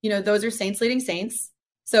where, you know, those are saints leading saints.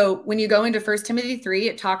 So when you go into 1 Timothy 3,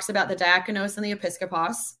 it talks about the diakonos and the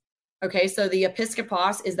episkopos. Okay, so the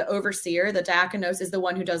episkopos is the overseer. The diakonos is the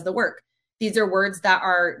one who does the work. These are words that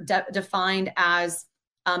are defined as,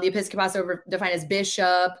 the episkopos defined as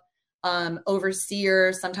bishop,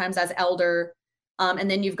 overseer, sometimes as elder.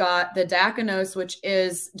 And then you've got the diakonos, which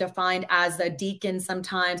is defined as the deacon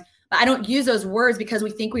sometimes. But I don't use those words because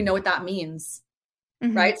we think we know what that means.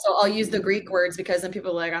 Right. So I'll use the Greek words because then people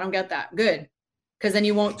are like, I don't get that. Good. Because then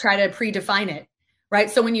you won't try to predefine it. Right.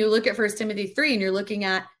 So when you look at 1 Timothy 3 and you're looking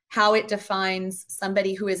at how it defines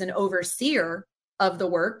somebody who is an overseer of the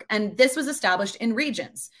work, and this was established in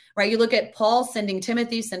regions, right? You look at Paul sending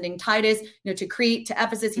Timothy, sending Titus, to Crete, to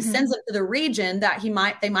Ephesus. He sends them to the region that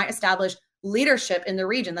they might establish leadership in the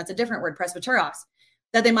region. That's a different word, presbyteros,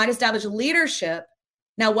 that they might establish leadership.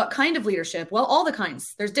 Now, what kind of leadership? Well, all the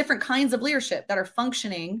kinds. There's different kinds of leadership that are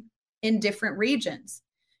functioning in different regions.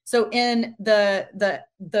 So in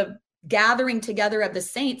the gathering together of the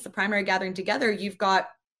saints, the primary gathering together, you've got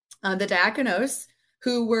the diakonos,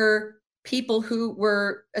 who were people who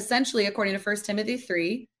were essentially, according to 1 Timothy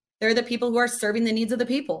 3, they're the people who are serving the needs of the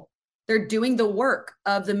people. They're doing the work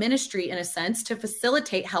of the ministry, in a sense, to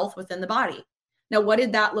facilitate health within the body. Now, what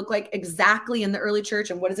did that look like exactly in the early church?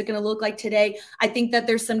 And what is it going to look like today? I think that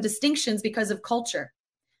there's some distinctions because of culture.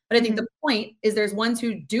 But I think the point is there's ones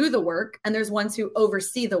who do the work and there's ones who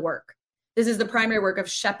oversee the work. This is the primary work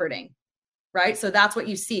of shepherding, right? So that's what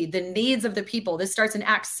you see, the needs of the people. This starts in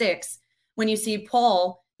Acts 6 when you see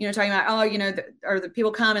Paul, talking about, or the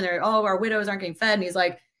people come and they're, our widows aren't getting fed. And he's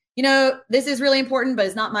like, this is really important, but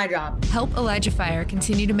it's not my job. Help ElijahFire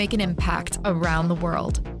continue to make an impact around the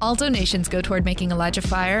world. All donations go toward making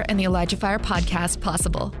ElijahFire and the ElijahFire podcast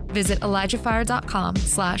possible. Visit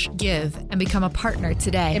ElijahFire.com/give and become a partner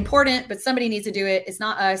today. Important, but somebody needs to do it. It's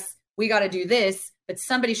not us. We got to do this, but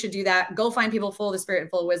somebody should do that. Go find people full of the Spirit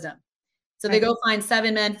and full of wisdom. So they go find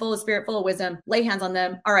 7 men full of Spirit, full of wisdom, lay hands on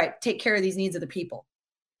them. All right, take care of these needs of the people.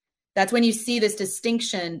 That's when you see this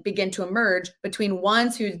distinction begin to emerge between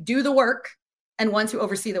ones who do the work and ones who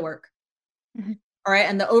oversee the work. Mm-hmm. All right.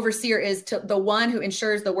 And the overseer is the one who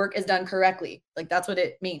ensures the work is done correctly. Like that's what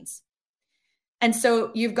it means. And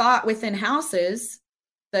so you've got within houses,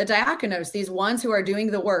 the diakonos, these ones who are doing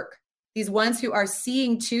the work, these ones who are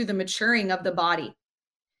seeing to the maturing of the body.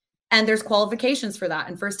 And there's qualifications for that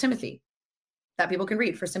in 1 Timothy that people can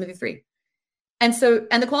read, 1 Timothy 3. And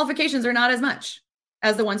the qualifications are not as much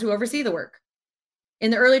as the ones who oversee the work. In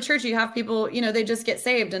the early church, you have people, they just get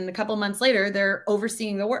saved, and a couple months later, they're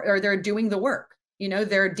overseeing the work, or they're doing the work.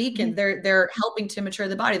 They're deacons, they're helping to mature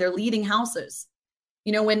the body, they're leading houses.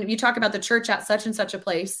 When you talk about the church at such and such a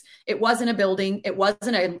place, it wasn't a building, it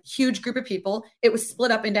wasn't a huge group of people, it was split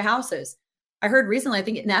up into houses. I heard recently, I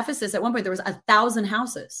think in Ephesus at one point, there was 1,000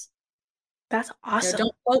 houses. That's awesome.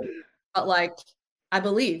 Don't quote me, but I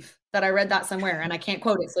believe that I read that somewhere, and I can't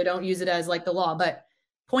quote it, so don't use it as the law. But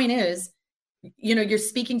point is, you're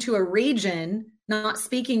speaking to a region, not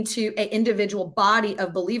speaking to an individual body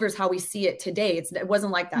of believers, how we see it today. It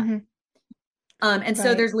wasn't like that. Mm-hmm.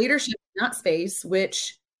 So there's leadership in that space,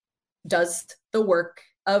 which does the work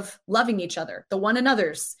of loving each other, the one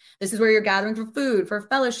another's. This is where you're gathering for food, for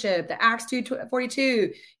fellowship, the Acts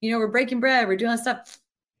 2:42, we're breaking bread, we're doing stuff.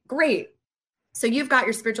 Great. So you've got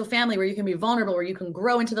your spiritual family where you can be vulnerable, where you can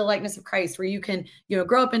grow into the likeness of Christ, where you can,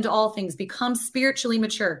 grow up into all things, become spiritually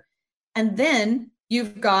mature. And then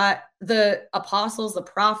you've got the apostles, the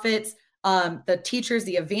prophets, the teachers,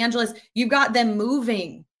 the evangelists. You've got them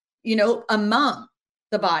moving, among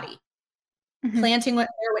the body, mm-hmm. planting what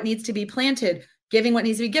needs to be planted, giving what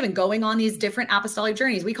needs to be given, going on these different apostolic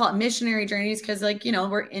journeys. We call it missionary journeys because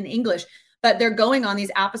we're in English, but they're going on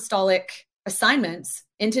these apostolic assignments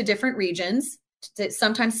into different regions to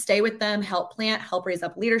sometimes stay with them, help plant, help raise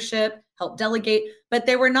up leadership, help delegate, but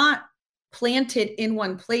they were not planted in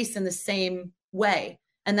one place in the same way.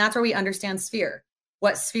 And that's where we understand sphere.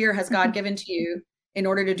 What sphere has God given to you in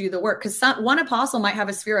order to do the work? Because one apostle might have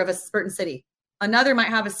a sphere of a certain city. Another might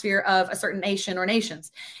have a sphere of a certain nation or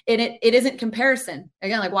nations. And it isn't comparison.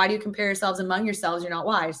 Again, why do you compare yourselves among yourselves? You're not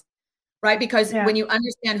wise, right? Because when you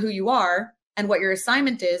understand who you are and what your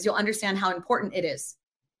assignment is, you'll understand how important it is.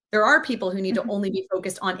 There are people who need to only be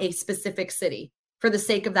focused on a specific city for the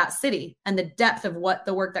sake of that city and the depth of what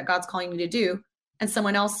the work that God's calling you to do. And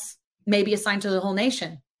someone else may be assigned to the whole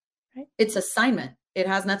nation. Right. It's assignment. It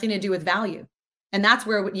has nothing to do with value. And that's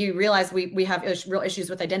where you realize we have real issues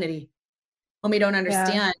with identity. When we don't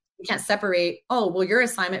understand, we can't separate, your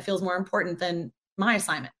assignment feels more important than my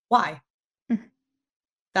assignment. Why?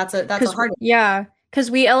 That's a hard one. Yeah.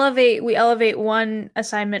 Because we elevate one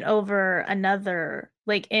assignment over another,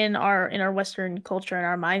 in our Western culture and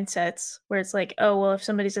our mindsets, where it's if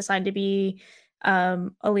somebody's assigned to be a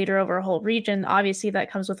leader over a whole region, obviously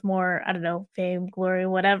that comes with more, I don't know, fame, glory,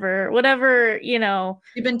 whatever,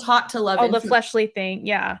 We've been taught to love all the fleshly thing.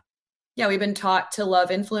 Yeah. Yeah. We've been taught to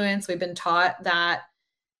love influence. We've been taught that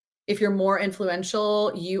if you're more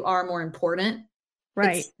influential, you are more important.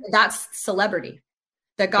 Right. That's celebrity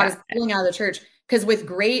that God is pulling out of the church. Because with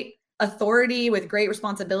great authority, with great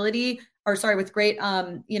responsibility, with great,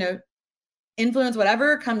 influence,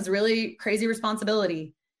 whatever, comes really crazy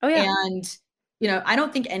responsibility. Oh yeah. And, I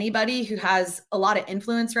don't think anybody who has a lot of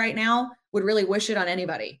influence right now would really wish it on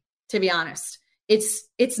anybody, to be honest. It's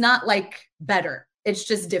not better. It's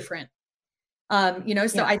just different.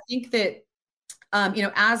 I think that,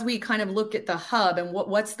 as we kind of look at the hub and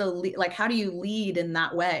what's how do you lead in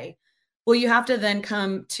that way? Well, you have to then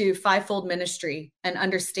come to fivefold ministry and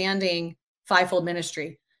understanding fivefold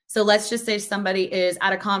ministry. So let's just say somebody is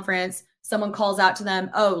at a conference, someone calls out to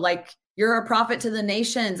them, you're a prophet to the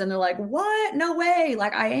nations. And they're like, what? No way.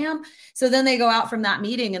 I am. So then they go out from that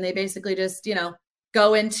meeting and they basically just,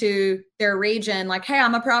 go into their region hey,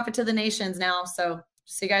 I'm a prophet to the nations now. So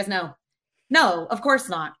you guys know. No, of course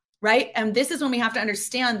not. Right. And this is when we have to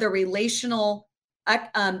understand the relational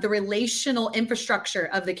infrastructure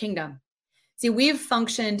of the kingdom. See, we've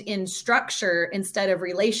functioned in structure instead of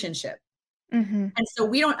relationship. Mm-hmm. And so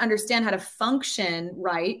we don't understand how to function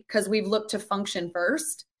right because we've looked to function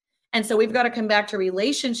first. And so we've got to come back to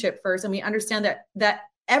relationship first. And we understand that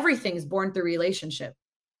everything is born through relationship.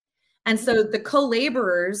 And so the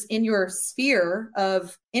co-laborers in your sphere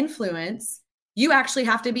of influence, you actually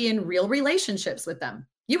have to be in real relationships with them.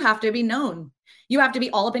 You have to be known. You have to be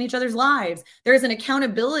all up in each other's lives. There's an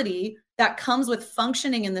accountability that comes with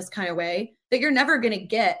functioning in this kind of way that you're never going to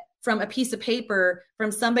get from a piece of paper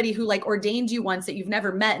from somebody who like ordained you once that you've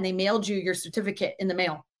never met and they mailed you your certificate in the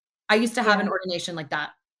mail. I used to have an ordination like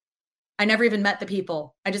that. I never even met the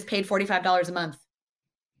people. I just paid $45 a month.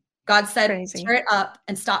 God said, tear it up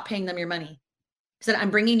and stop paying them your money. He said,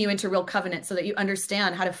 I'm bringing you into real covenant so that you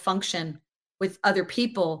understand how to function with other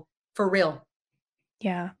people for real.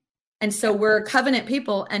 Yeah. And so we're covenant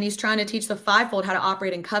people, and he's trying to teach the fivefold how to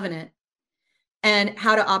operate in covenant and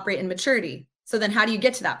how to operate in maturity. So then how do you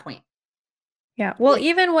get to that point? Yeah. Well,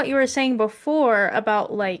 even what you were saying before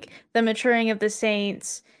about like the maturing of the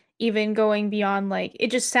saints, even going beyond, like,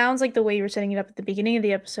 it just sounds like the way you were setting it up at the beginning of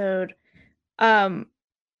the episode.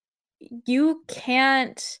 You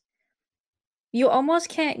almost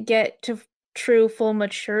can't get to true full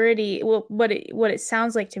maturity. Well, what it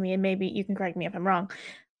sounds like to me, and maybe you can correct me if I'm wrong.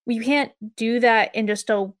 You can't do that in just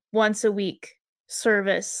a once a week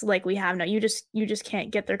service like we have now. You just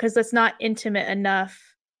can't get there because that's not intimate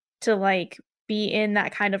enough to like be in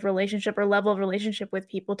that kind of relationship or level of relationship with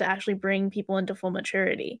people to actually bring people into full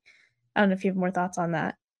maturity. I don't know if you have more thoughts on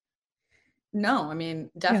that. No, I mean,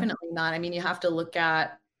 definitely not. I mean, you have to look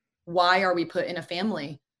at why are we put in a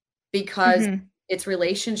family? Because it's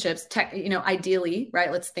relationships, ideally,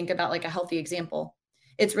 right? Let's think about like a healthy example.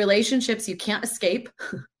 It's relationships you can't escape.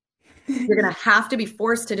 You're going to have to be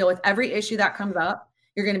forced to deal with every issue that comes up.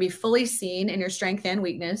 You're going to be fully seen in your strength and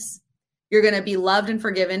weakness. You're going to be loved and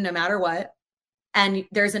forgiven no matter what. And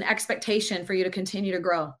there's an expectation for you to continue to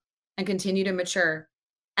grow and continue to mature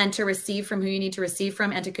and to receive from who you need to receive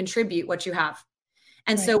from and to contribute what you have.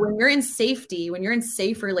 And so when you're in safety, when you're in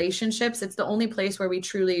safe relationships, it's the only place where we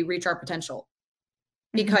truly reach our potential,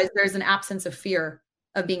 because there's an absence of fear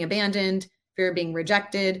of being abandoned, fear of being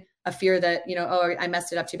rejected, a fear that, oh, I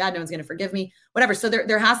messed it up too bad. No one's going to forgive me, whatever. So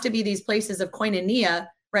there has to be these places of koinonia,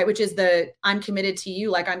 right? Which is I'm committed to you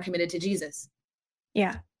like I'm committed to Jesus.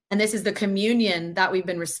 Yeah. And this is the communion that we've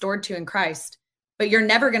been restored to in Christ. But you're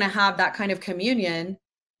never going to have that kind of communion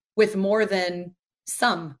with more than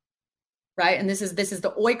some, right? And this is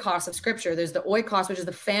the oikos of Scripture. There's the oikos, which is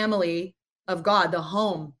the family of God, the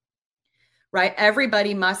home, right?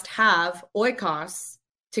 Everybody must have oikos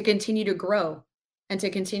to continue to grow and to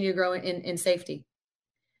continue to grow in safety.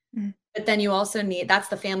 But then you also need, that's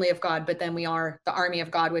the family of God, but then we are the army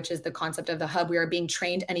of God, which is the concept of the hub. We are being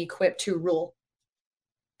trained and equipped to rule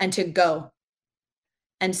and to go.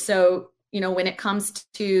 And so, when it comes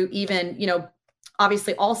to even,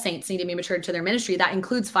 obviously all saints need to be matured to their ministry. That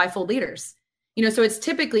includes fivefold leaders, so it's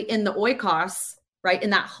typically in the oikos, right?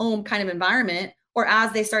 In that home kind of environment, or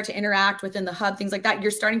as they start to interact within the hub, things like that,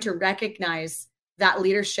 you're starting to recognize that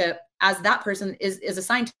leadership as that person is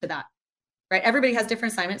assigned to that, right? Everybody has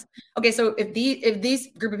different assignments. Okay. So if these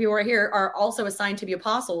group of people right here are also assigned to be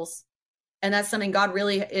apostles, and that's something God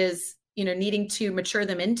really is, needing to mature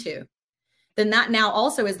them into, then that now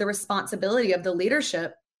also is the responsibility of the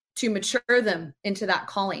leadership to mature them into that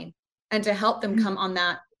calling and to help them come on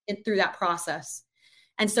that through that process.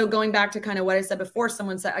 And so going back to kind of what I said before,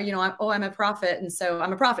 someone said, I'm a prophet. And so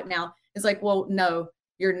I'm a prophet now. It's like, well, no,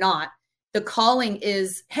 you're not. The calling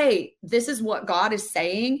is, hey, this is what God is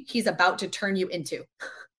saying he's about to turn you into.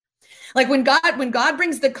 Like when God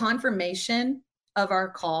brings the confirmation of our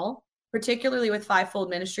call, particularly with fivefold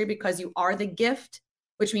ministry, because you are the gift,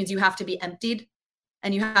 which means you have to be emptied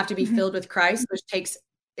and you have to be filled with Christ, which takes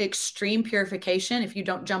extreme purification. If you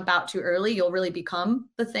don't jump out too early, you'll really become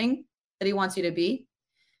the thing that he wants you to be.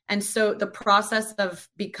 And so the process of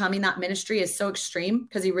becoming that ministry is so extreme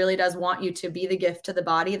because he really does want you to be the gift to the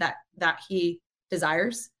body that he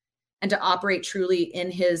desires and to operate truly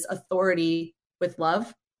in his authority with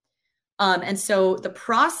love. And so the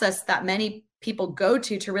process that many people go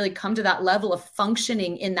to really come to that level of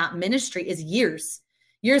functioning in that ministry is years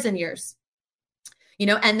and years.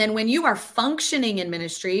 And then when you are functioning in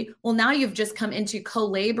ministry, well, now you've just come into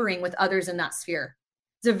co-laboring with others in that sphere.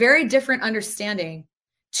 It's a very different understanding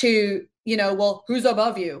to, well, who's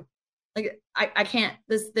above you? Like, I can't,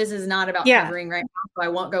 this is not about covering right now, so I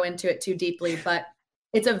won't go into it too deeply, but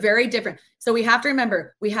it's a very different. So we have to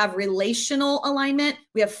remember, we have relational alignment,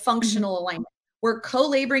 we have functional alignment. We're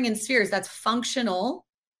co-laboring in spheres that's functional,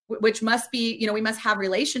 which must be, we must have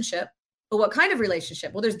relationship. But what kind of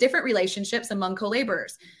relationship? Well, there's different relationships among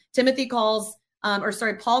co-laborers. Paul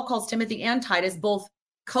calls Timothy and Titus both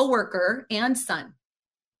co-worker and son.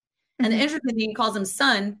 And the interesting thing, he calls them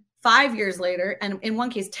son 5 years later, and in one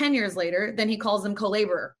case, 10 years later, then he calls them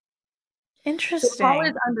co-laborer. Interesting. So Paul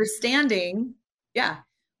is understanding,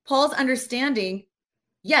 Paul's understanding,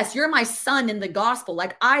 yes, you're my son in the gospel.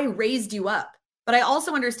 Like I raised you up, but I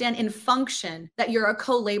also understand in function that you're a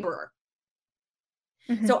co-laborer.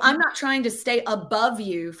 Mm-hmm. So I'm not trying to stay above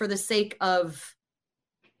you for the sake of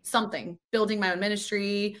something, building my own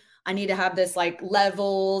ministry. I need to have this like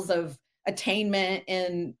levels of attainment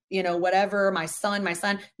and, you know, whatever, my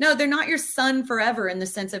son. No, they're not your son forever in the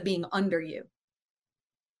sense of being under you.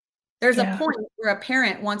 There's a point where a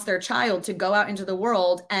parent wants their child to go out into the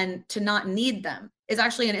world and to not need them. Is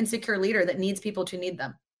actually an insecure leader that needs people to need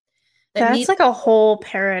them. That's like a whole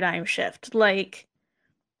paradigm shift. Like,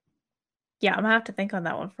 yeah, I'm gonna have to think on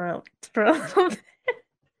that one for a little bit.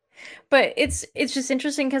 But it's just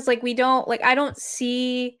interesting because like I don't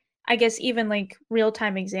see, I guess, even like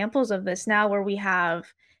real-time examples of this now where we have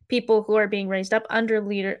people who are being raised up under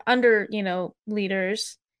you know,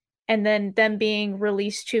 leaders, and then them being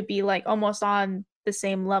released to be like almost on the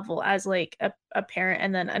same level as like a parent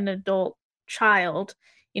and then an adult child,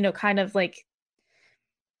 you know, kind of like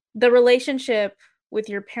the relationship with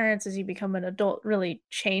your parents as you become an adult really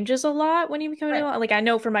changes a lot when you become an adult. Like I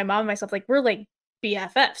know for my mom and myself, like we're like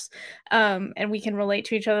BFFs, and we can relate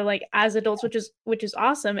to each other like as adults, which is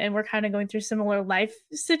awesome. And we're kind of going through similar life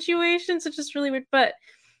situations, which is really weird. But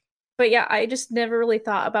yeah, I just never really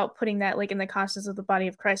thought about putting that like in the context of the body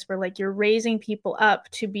of Christ, where like you're raising people up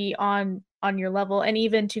to be on your level and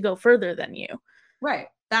even to go further than you. Right.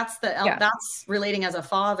 That's that's relating as a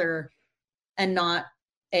father and not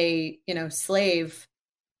a, you know, slave,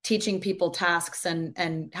 teaching people tasks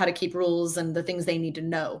and how to keep rules and the things they need to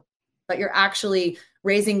know. But you're actually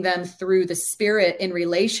raising them through the spirit in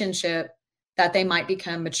relationship that they might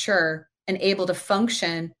become mature and able to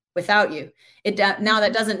function without you. Now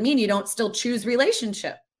that doesn't mean you don't still choose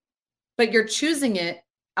relationship, but you're choosing it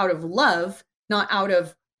out of love, not out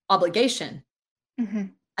of obligation. Mm-hmm.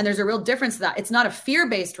 And there's a real difference to that. It's not a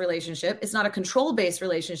fear-based relationship. It's not a control-based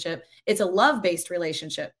relationship. It's a love-based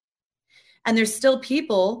relationship. And there's still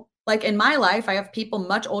people, like in my life, I have people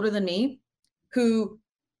much older than me who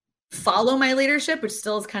follow my leadership, which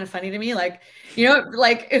still is kind of funny to me. Like, you know,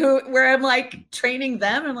 like where I'm like training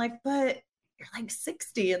them. I'm like, but you're like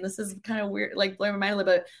 60 and this is kind of weird, like blowing my mind a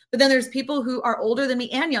little bit. But then there's people who are older than me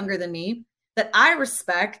and younger than me that I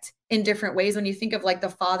respect in different ways. When you think of like the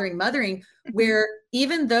fathering, mothering, where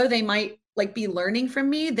even though they might like be learning from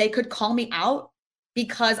me, they could call me out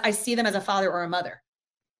because I see them as a father or a mother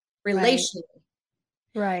relationally.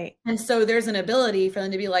 Right. And so there's an ability for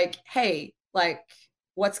them to be like, hey, like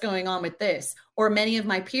what's going on with this? Or many of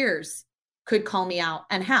my peers could call me out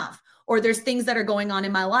and have, or there's things that are going on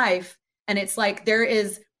in my life. And it's like, there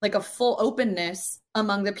is like a full openness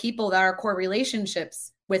among the people that are core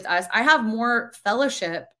relationships with us. I have more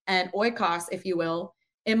fellowship and oikos, if you will,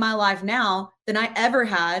 in my life now than I ever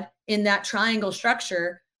had in that triangle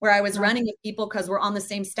structure where I was running with people because we're on the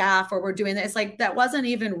same staff or we're doing this. It's like, that wasn't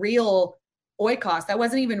even real oikos. That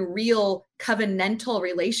wasn't even real covenantal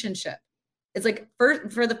relationship. It's like for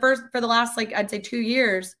the last, like, I'd say 2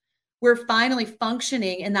 years, we're finally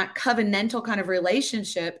functioning in that covenantal kind of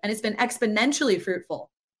relationship. And it's been exponentially fruitful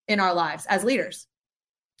in our lives as leaders,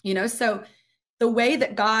 you know? So the way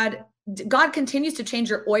that God continues to change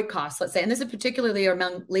your oikos, let's say, and this is particularly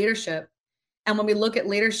among leadership. And when we look at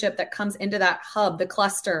leadership that comes into that hub, the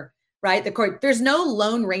cluster, right? There's no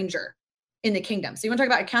lone ranger in the kingdom. So you want to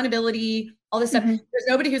talk about accountability, all this stuff. There's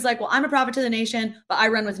nobody who's like, well, I'm a prophet to the nation, but I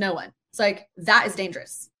run with no one. It's like, that is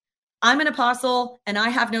dangerous. I'm an apostle and I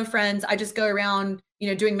have no friends. I just go around, you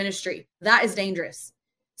know, doing ministry. That is dangerous.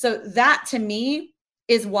 So that to me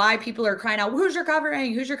is why people are crying out, who's your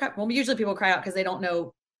covering? Who's your covering? Well, usually people cry out because they don't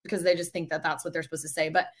know, because they just think that that's what they're supposed to say.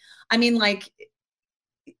 But I mean, like,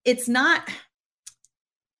 it's not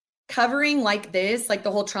covering like this, like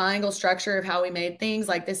the whole triangle structure of how we made things.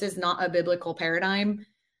 Like, this is not a biblical paradigm,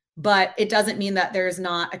 but it doesn't mean that there's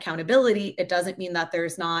not accountability. It doesn't mean that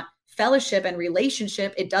there's not fellowship and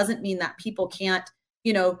relationship. It doesn't mean that people can't,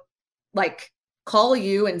 you know, like call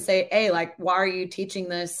you and say, hey, like, why are you teaching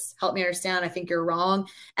this? Help me understand. I think you're wrong.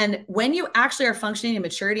 And when you actually are functioning in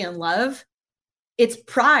maturity and love, it's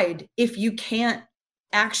pride if you can't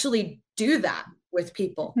actually do that with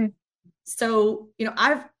people. So, you know,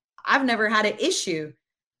 I've never had an issue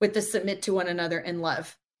with the submit to one another in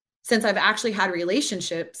love since I've actually had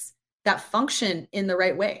relationships that function in the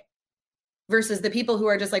right way versus the people who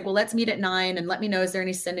are just like, well, let's meet at 9 and let me know, is there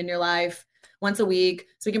any sin in your life once a week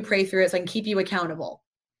so we can pray through it so I can keep you accountable.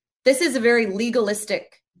 This is a very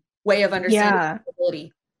legalistic way of understanding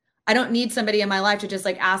accountability. I don't need somebody in my life to just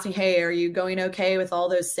like ask me, hey, are you going okay with all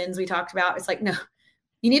those sins we talked about? It's like, no,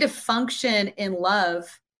 you need to function in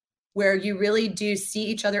love where you really do see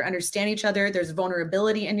each other, understand each other. There's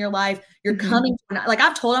vulnerability in your life. You're coming, like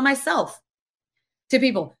I've told on myself to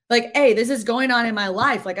people, like, hey, this is going on in my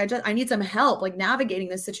life. Like, I need some help, like navigating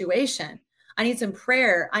this situation. I need some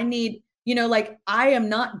prayer. I need, like, I am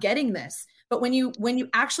not getting this. But when you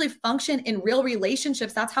actually function in real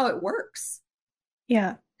relationships, that's how it works.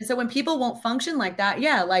 Yeah. And so when people won't function like that,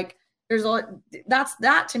 yeah, like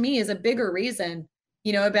that to me is a bigger reason,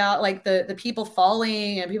 about like the people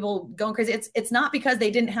falling and people going crazy. It's not because they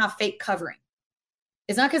didn't have fake covering.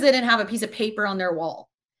 It's not because they didn't have a piece of paper on their wall.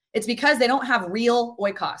 It's because they don't have real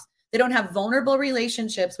oikos. They don't have vulnerable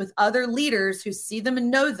relationships with other leaders who see them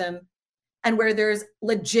and know them, and where there's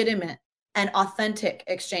legitimate and authentic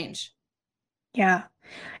exchange. Yeah.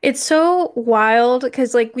 It's so wild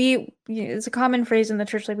because like it's a common phrase in the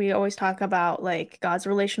church, like we always talk about like God's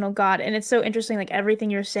relational God. And it's so interesting, like everything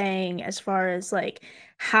you're saying as far as like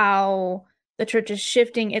how the church is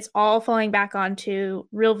shifting, it's all falling back onto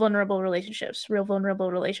real vulnerable relationships.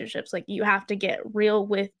 Like you have to get real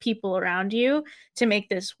with people around you to make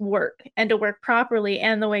this work and to work properly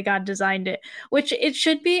and the way God designed it, which it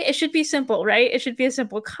should be simple, right? It should be a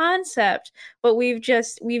simple concept, but we've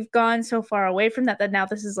gone so far away from that now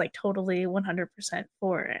this is like totally 100%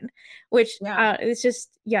 foreign, which it's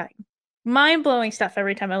just, mind-blowing stuff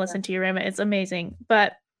every time I listen to you, RHEMA. It's amazing.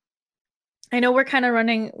 But I know we're kind of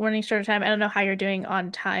running short of time. I don't know how you're doing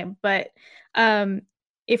on time, but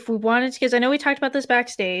if we wanted to, because I know we talked about this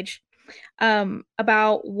backstage,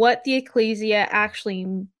 about what the ecclesia actually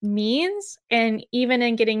means, and even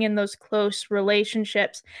in getting in those close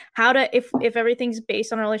relationships, how to, if everything's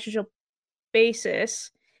based on a relationship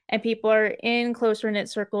basis and people are in closer knit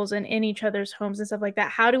circles and in each other's homes and stuff like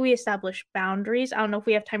that, how do we establish boundaries? I don't know if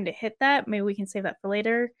we have time to hit that. Maybe we can save that for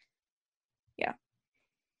later.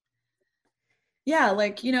 Yeah,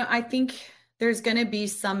 like, I think there's going to be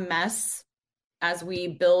some mess as we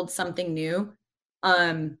build something new.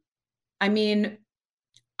 I mean,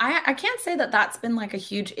 I can't say that that's been like a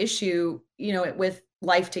huge issue, with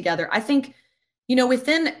life together. I think,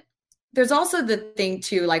 there's also the thing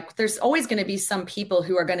too, like there's always going to be some people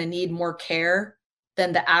who are going to need more care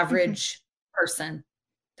than the average person.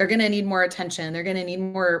 They're going to need more attention. They're going to need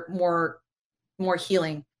more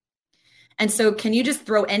healing. And so can you just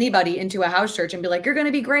throw anybody into a house church and be like, you're going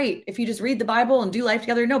to be great if you just read the Bible and do life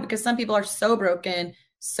together? No, because some people are so broken,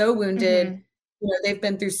 so wounded. They've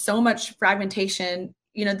been through so much fragmentation.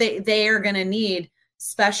 They are going to need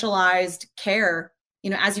specialized care.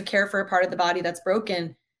 As you care for a part of the body that's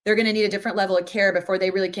broken, they're going to need a different level of care before they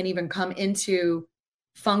really can even come into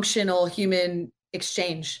functional human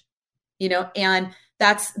exchange, and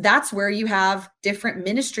that's where you have different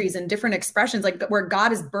ministries and different expressions, like where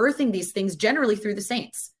God is birthing these things generally through the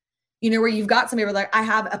saints, where you've got somebody like, I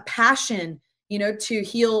have a passion, to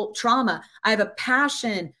heal trauma. I have a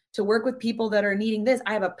passion to work with people that are needing this.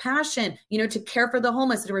 I have a passion, to care for the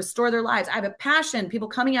homeless, to restore their lives. I have a passion, people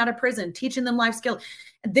coming out of prison, teaching them life skills.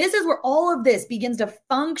 This is where all of this begins to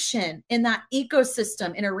function in that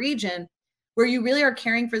ecosystem in a region where you really are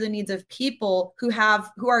caring for the needs of people who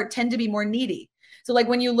tend to be more needy. So like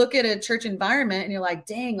when you look at a church environment and you're like,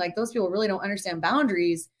 dang, like those people really don't understand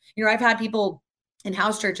boundaries. I've had people in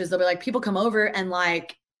house churches, they'll be like, people come over and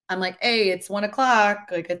like, I'm like, hey, it's 1 o'clock.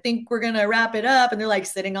 Like, I think we're going to wrap it up. And they're like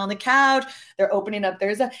sitting on the couch, they're opening up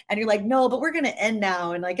and you're like, no, but we're going to end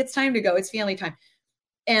now. And like, it's time to go. It's family time.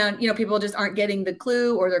 And, people just aren't getting the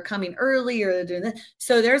clue, or they're coming early, or they're doing that.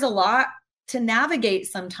 So there's a lot to navigate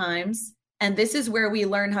sometimes. And this is where we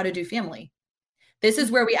learn how to do family. This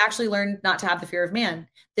is where we actually learn not to have the fear of man.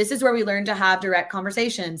 This is where we learn to have direct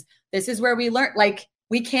conversations. This is where we learn, like,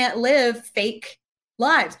 we can't live fake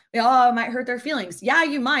lives. It might hurt their feelings. Yeah,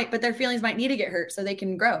 you might, but their feelings might need to get hurt so they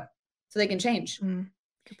can grow, so they can change.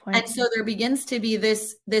 Good point. And so there begins to be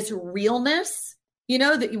this realness,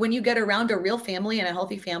 that when you get around a real family and a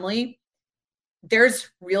healthy family, there's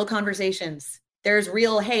real conversations. There's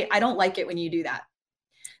real, hey, I don't like it when you do that.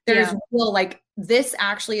 There's real, like, this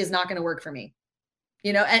actually is not going to work for me.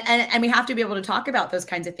 And we have to be able to talk about those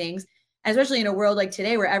kinds of things, especially in a world like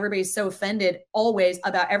today where everybody's so offended always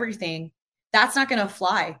about everything. That's not going to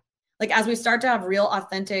fly. Like, as we start to have real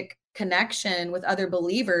authentic connection with other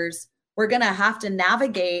believers, we're going to have to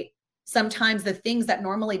navigate sometimes the things that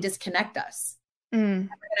normally disconnect us. We're going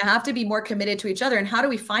to have to be more committed to each other. And how do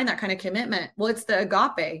we find that kind of commitment? Well, it's the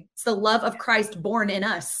agape. It's the love of Christ born in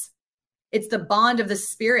us. It's the bond of the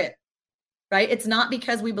Spirit. Right? It's not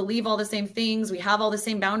because we believe all the same things. We have all the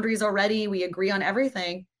same boundaries already. We agree on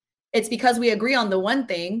everything. It's because we agree on the one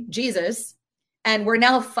thing, Jesus, and we're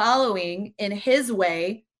now following in his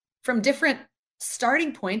way from different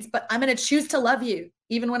starting points, but I'm going to choose to love you,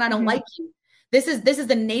 even when I don't like you. This is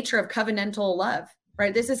the nature of covenantal love,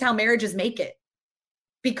 right? This is how marriages make it,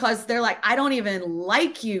 because they're like, I don't even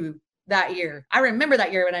like you that year. I remember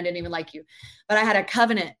that year when I didn't even like you, but I had a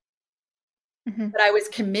covenant that I was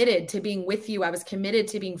committed to being with you. I was committed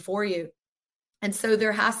to being for you. And so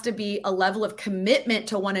there has to be a level of commitment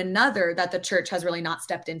to one another that the church has really not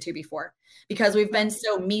stepped into before, because we've been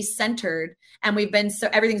so me-centered, and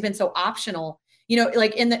everything's been so optional. You know,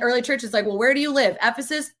 like in the early church, it's like, well, where do you live?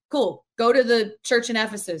 Ephesus? Cool. Go to the church in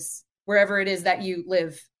Ephesus, wherever it is that you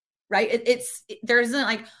live, right? There isn't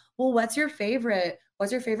like, well, what's your favorite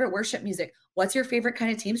worship music? What's your favorite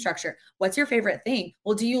kind of team structure? What's your favorite thing?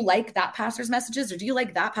 Well, do you like that pastor's messages, or do you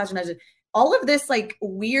like that pastor's message? All of this like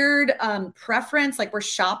weird preference, like we're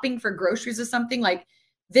shopping for groceries or something. Like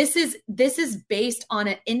this is based on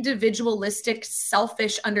an individualistic,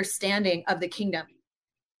 selfish understanding of the kingdom.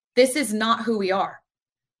 This is not who we are.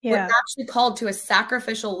 Yeah. We're actually called to a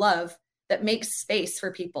sacrificial love that makes space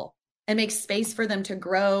for people and makes space for them to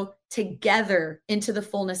grow together into the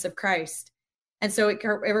fullness of Christ. And so it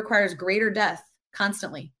requires greater depth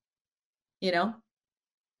constantly, you know?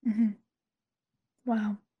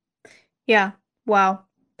 Wow. Yeah. Wow.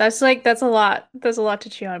 That's a lot. That's a lot to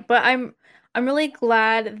chew on. But I'm really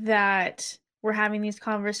glad that we're having these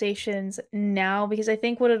conversations now, because I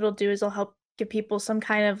think what it'll do is it'll help give people some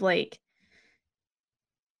kind of like,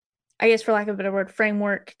 I guess for lack of a better word,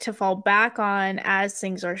 framework to fall back on as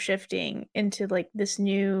things are shifting into like this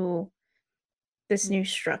new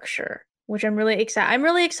structure, which I'm really excited. I'm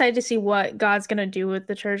really excited to see what God's going to do with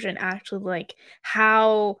the church, and actually like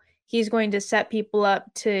how he's going to set people up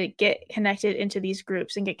to get connected into these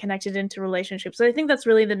groups and get connected into relationships. So I think that's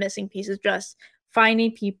really the missing piece, is just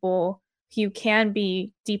finding people who you can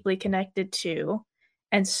be deeply connected to,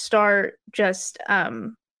 and start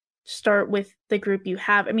with the group you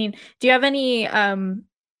have. I mean, do you have any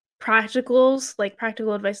practical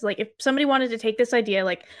advice? Like if somebody wanted to take this idea,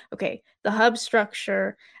 like, okay, the hub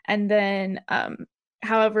structure, and then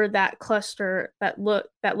however that cluster that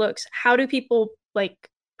looks, how do people like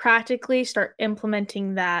practically start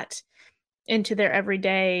implementing that into their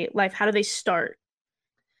everyday life? How do they start?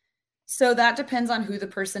 So that depends on who the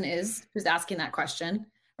person is who's asking that question,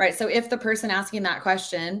 right? So if the person asking that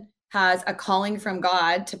question has a calling from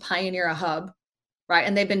God to pioneer a hub, right?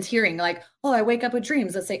 And they've been hearing like, oh, I wake up with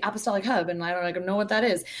dreams that say apostolic hub, and I don't know what that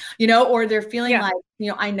is, you know, or they're feeling like, you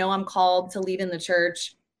know, I know I'm called to lead in the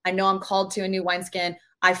church. I know I'm called to a new wineskin.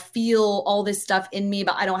 I feel all this stuff in me,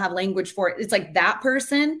 but I don't have language for it. It's like that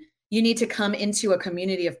person, you need to come into a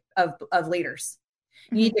community of leaders.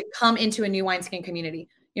 You need to come into a new wineskin community.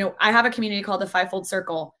 You know, I have a community called the Fivefold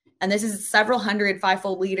Circle, and this is several hundred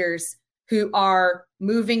fivefold leaders who are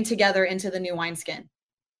moving together into the new wineskin.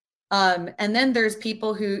 And then there's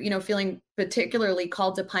people who, you know, feeling particularly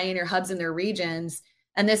called to pioneer hubs in their regions.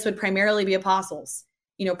 And this would primarily be apostles.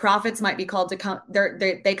 You know, prophets might be called to come,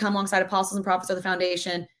 they come alongside apostles and prophets of the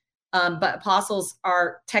foundation. But apostles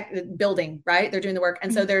are building, right? They're doing the work.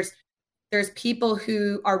 And so there's people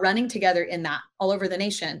who are running together in that all over the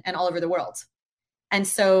nation and all over the world. And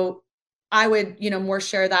so I would, you know, more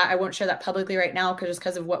share that. I won't share that publicly right now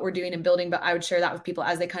because of what we're doing and building, but I would share that with people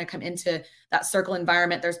as they kind of come into that circle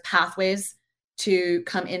environment. There's pathways to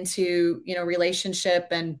come into, you know, relationship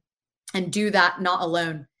and do that not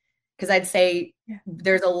alone. Because I'd say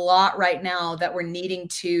there's a lot right now that we're needing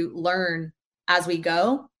to learn as we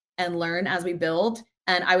go and learn as we build.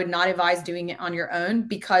 And I would not advise doing it on your own,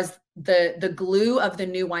 because the glue of the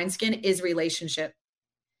new wineskin is relationship.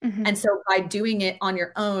 And so by doing it on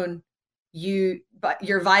your own, you're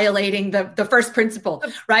violating the first principle,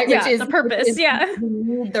 right? Which is the purpose. You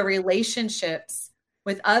need the relationships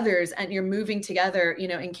with others, and you're moving together, you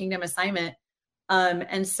know, in kingdom assignment.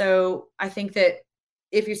 And so I think that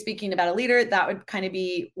if you're speaking about a leader, that would kind of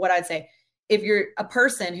be what I'd say. If you're a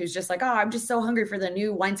person who's just like, oh, I'm just so hungry for the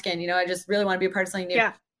new wineskin, you know, I just really want to be a part of something new.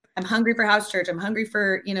 Yeah. I'm hungry for house church. I'm hungry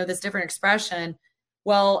for, you know, this different expression.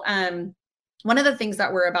 Well, one of the things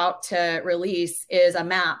that we're about to release is a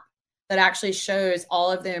map that actually shows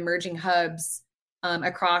all of the emerging hubs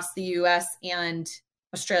across the US and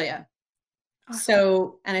Australia. Awesome.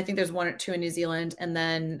 So, and I think there's 1 or 2 in New Zealand, and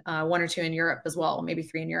then 1 or 2 in Europe as well, maybe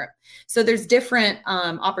 3 in Europe. So there's different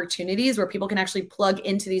opportunities where people can actually plug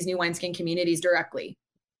into these new wineskin communities directly.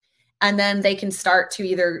 And then they can start to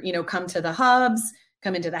either, you know, come to the hubs,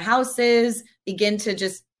 come into the houses, begin to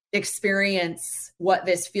just experience what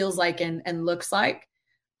this feels like and looks like.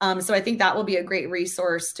 So I think that will be a great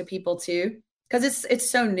resource to people too, because it's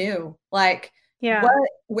so new. Like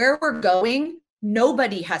where we're going,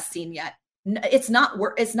 nobody has seen yet. It's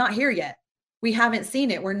not here yet. We haven't seen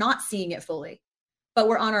it. We're not seeing it fully. but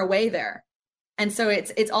we're on our way there. And so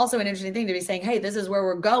it's also an interesting thing to be saying, hey, this is where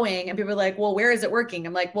we're going. And people are like, well, where is it working?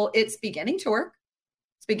 I'm like, well, it's beginning to work.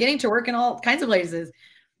 It's beginning to work in all kinds of places.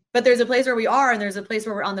 But there's a place where we are, and there's a place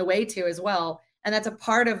where we're on the way to as well. And that's a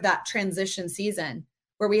part of that transition season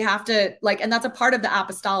where we have to and that's a part of the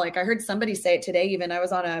apostolic. I heard somebody say it today, even I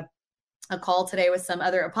was on a call today with some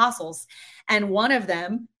other apostles. And one of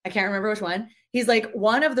them, I can't remember which one, he's like,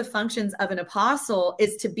 one of the functions of an apostle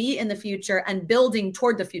is to be in the future and building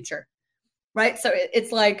toward the future, right? So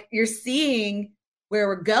it's like you're seeing where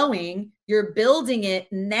we're going, you're building it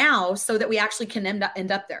now so that we actually can end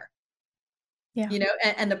up there. Yeah.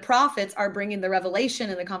 And the prophets are bringing the revelation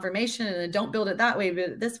and the confirmation, and don't build it that way,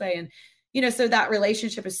 but this way. And, so that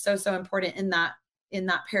relationship is so, so important in that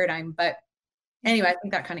paradigm. But anyway, I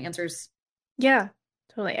think that kind of answers. Yeah,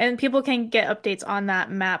 totally. And people can get updates on that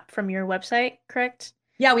map from your website, correct?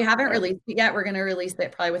 Yeah, we haven't released it yet. We're going to release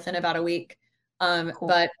it probably within about a week. Cool.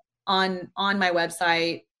 But on my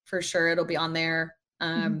website, for sure, it'll be on there.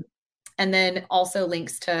 And then also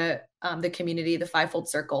links to the community, the Fivefold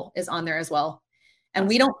Circle is on there as well. And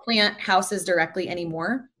we don't plant houses directly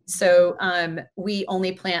anymore. So we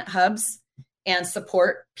only plant hubs and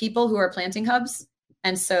support people who are planting hubs.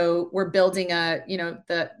 And so we're building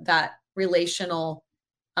that relational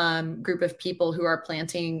group of people who are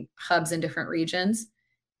planting hubs in different regions.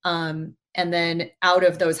 And then out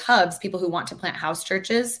of those hubs, people who want to plant house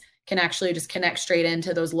churches can actually just connect straight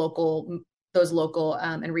into those local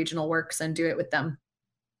and regional works and do it with them.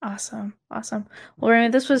 Awesome. Well,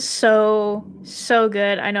 RHEMA, this was so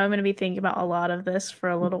good. I know I'm going to be thinking about a lot of this for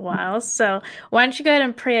a little while. So why don't you go ahead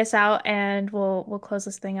and pray us out, and we'll close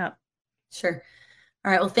this thing up. Sure.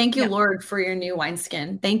 All right. Well, thank you, Lord, for your new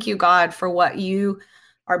wineskin. Thank you, God, for what you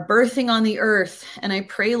are birthing on the earth. And I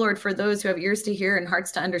pray, Lord, for those who have ears to hear and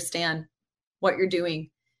hearts to understand what you're doing,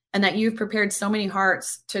 and that you've prepared so many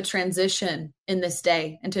hearts to transition in this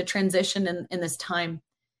day and to transition in this time.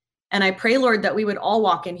 And I pray, Lord, that we would all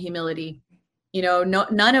walk in humility.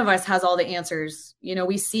 None of us has all the answers.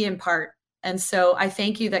 We see in part. And so I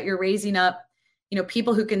thank you that you're raising up,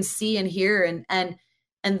 people who can see and hear,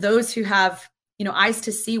 and those who have, eyes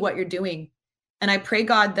to see what you're doing. And I pray,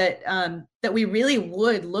 God, that we really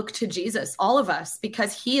would look to Jesus, all of us,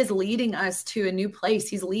 because he is leading us to a new place.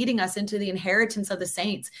 He's leading us into the inheritance of the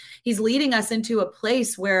saints. He's leading us into a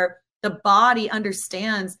place where the body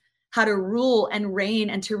understands how to rule and reign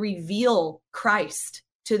and to reveal Christ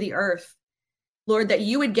to the earth. Lord, that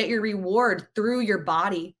you would get your reward through your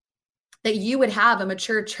body, that you would have a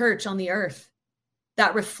mature church on the earth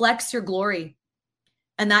that reflects your glory,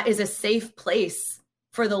 and that is a safe place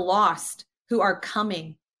for the lost who are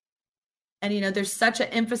coming. And, there's such an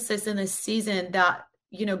emphasis in this season that,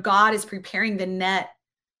 God is preparing the net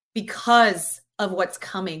because of what's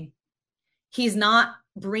coming. He's not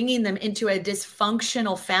bringing them into a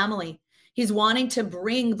dysfunctional family. He's wanting to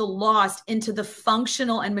bring the lost into the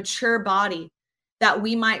functional and mature body, that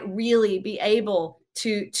we might really be able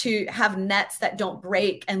to have nets that don't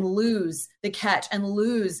break and lose the catch and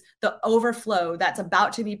lose the overflow that's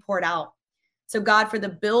about to be poured out. So God, for the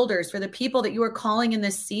builders, for the people that you are calling in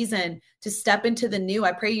this season to step into the new,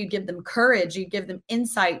 I pray you give them courage, you give them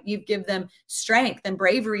insight, you give them strength and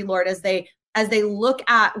bravery, Lord, as they look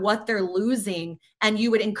at what they're losing, and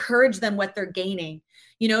you would encourage them what they're gaining.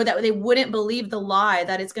 That they wouldn't believe the lie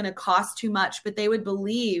that it's going to cost too much, but they would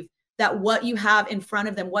believe that what you have in front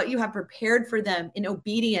of them, what you have prepared for them in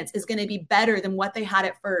obedience, is going to be better than what they had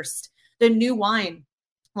at first. The new wine,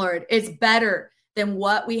 Lord, is better than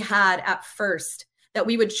what we had at first, that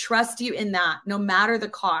we would trust you in that, no matter the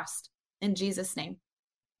cost. In Jesus' name.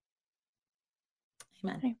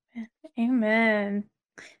 Amen. Amen.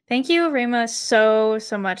 Thank you, RHEMA,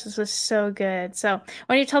 so much. This was so good. So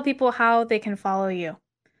why don't you tell people how they can follow you?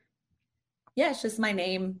 Yeah, it's just my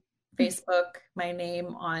name, Facebook, my name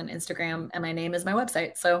on Instagram, and my name is my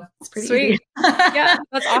website. So it's pretty sweet. Easy. Yeah,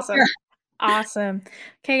 that's awesome. Awesome.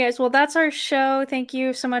 Okay, guys. Well, that's our show. Thank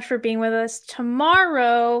you so much for being with us.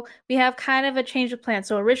 Tomorrow, we have kind of a change of plan.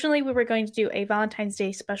 So originally, we were going to do a Valentine's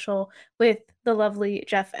Day special with the lovely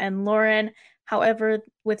Jeff and Lauren. However,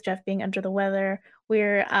 with Jeff being under the weather,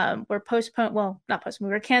 we're postponed. Well, not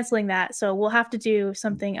postponed. We're canceling that. So we'll have to do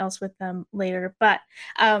something else with them later. But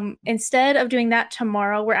instead of doing that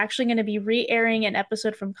tomorrow, we're actually going to be re-airing an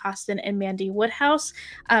episode from Costin and Mandy Woodhouse,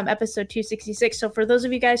 episode 266. So for those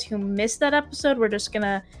of you guys who missed that episode, we're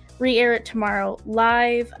re-air it tomorrow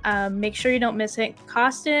live. Make sure you don't miss it.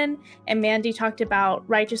 Costin and Mandy talked about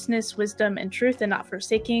righteousness, wisdom, and truth, and not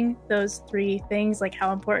forsaking those three things, like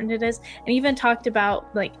how important it is, and even talked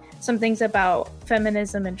about like some things about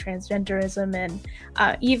feminism and transgenderism, and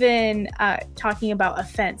even talking about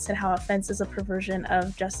offense and how offense is a perversion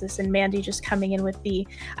of justice, and Mandy just coming in with the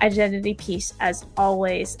identity piece as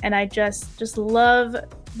always. And I just love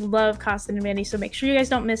Costin and Mandy, so make sure you guys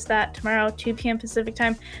don't miss that tomorrow, 2 p.m. Pacific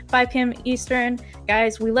time, 5 p.m. Eastern.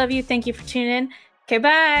 Guys, we love you. Thank you for tuning in. Okay,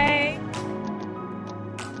 bye.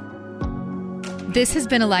 This has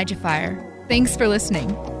been ElijahFire. Thanks for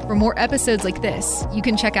listening. For more episodes like this, you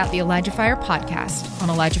can check out the ElijahFire podcast on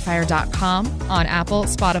ElijahFire.com, on Apple,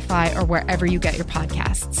 Spotify, or wherever you get your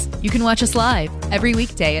podcasts. You can watch us live every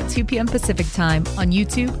weekday at 2 p.m. Pacific time on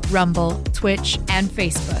YouTube, Rumble, Twitch, and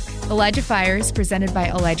Facebook. ElijahFire is presented by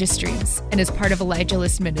Elijah Streams and is part of Elijah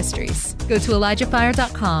List Ministries. Go to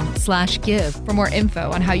ElijahFire.com/give for more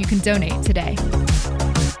info on how you can donate today.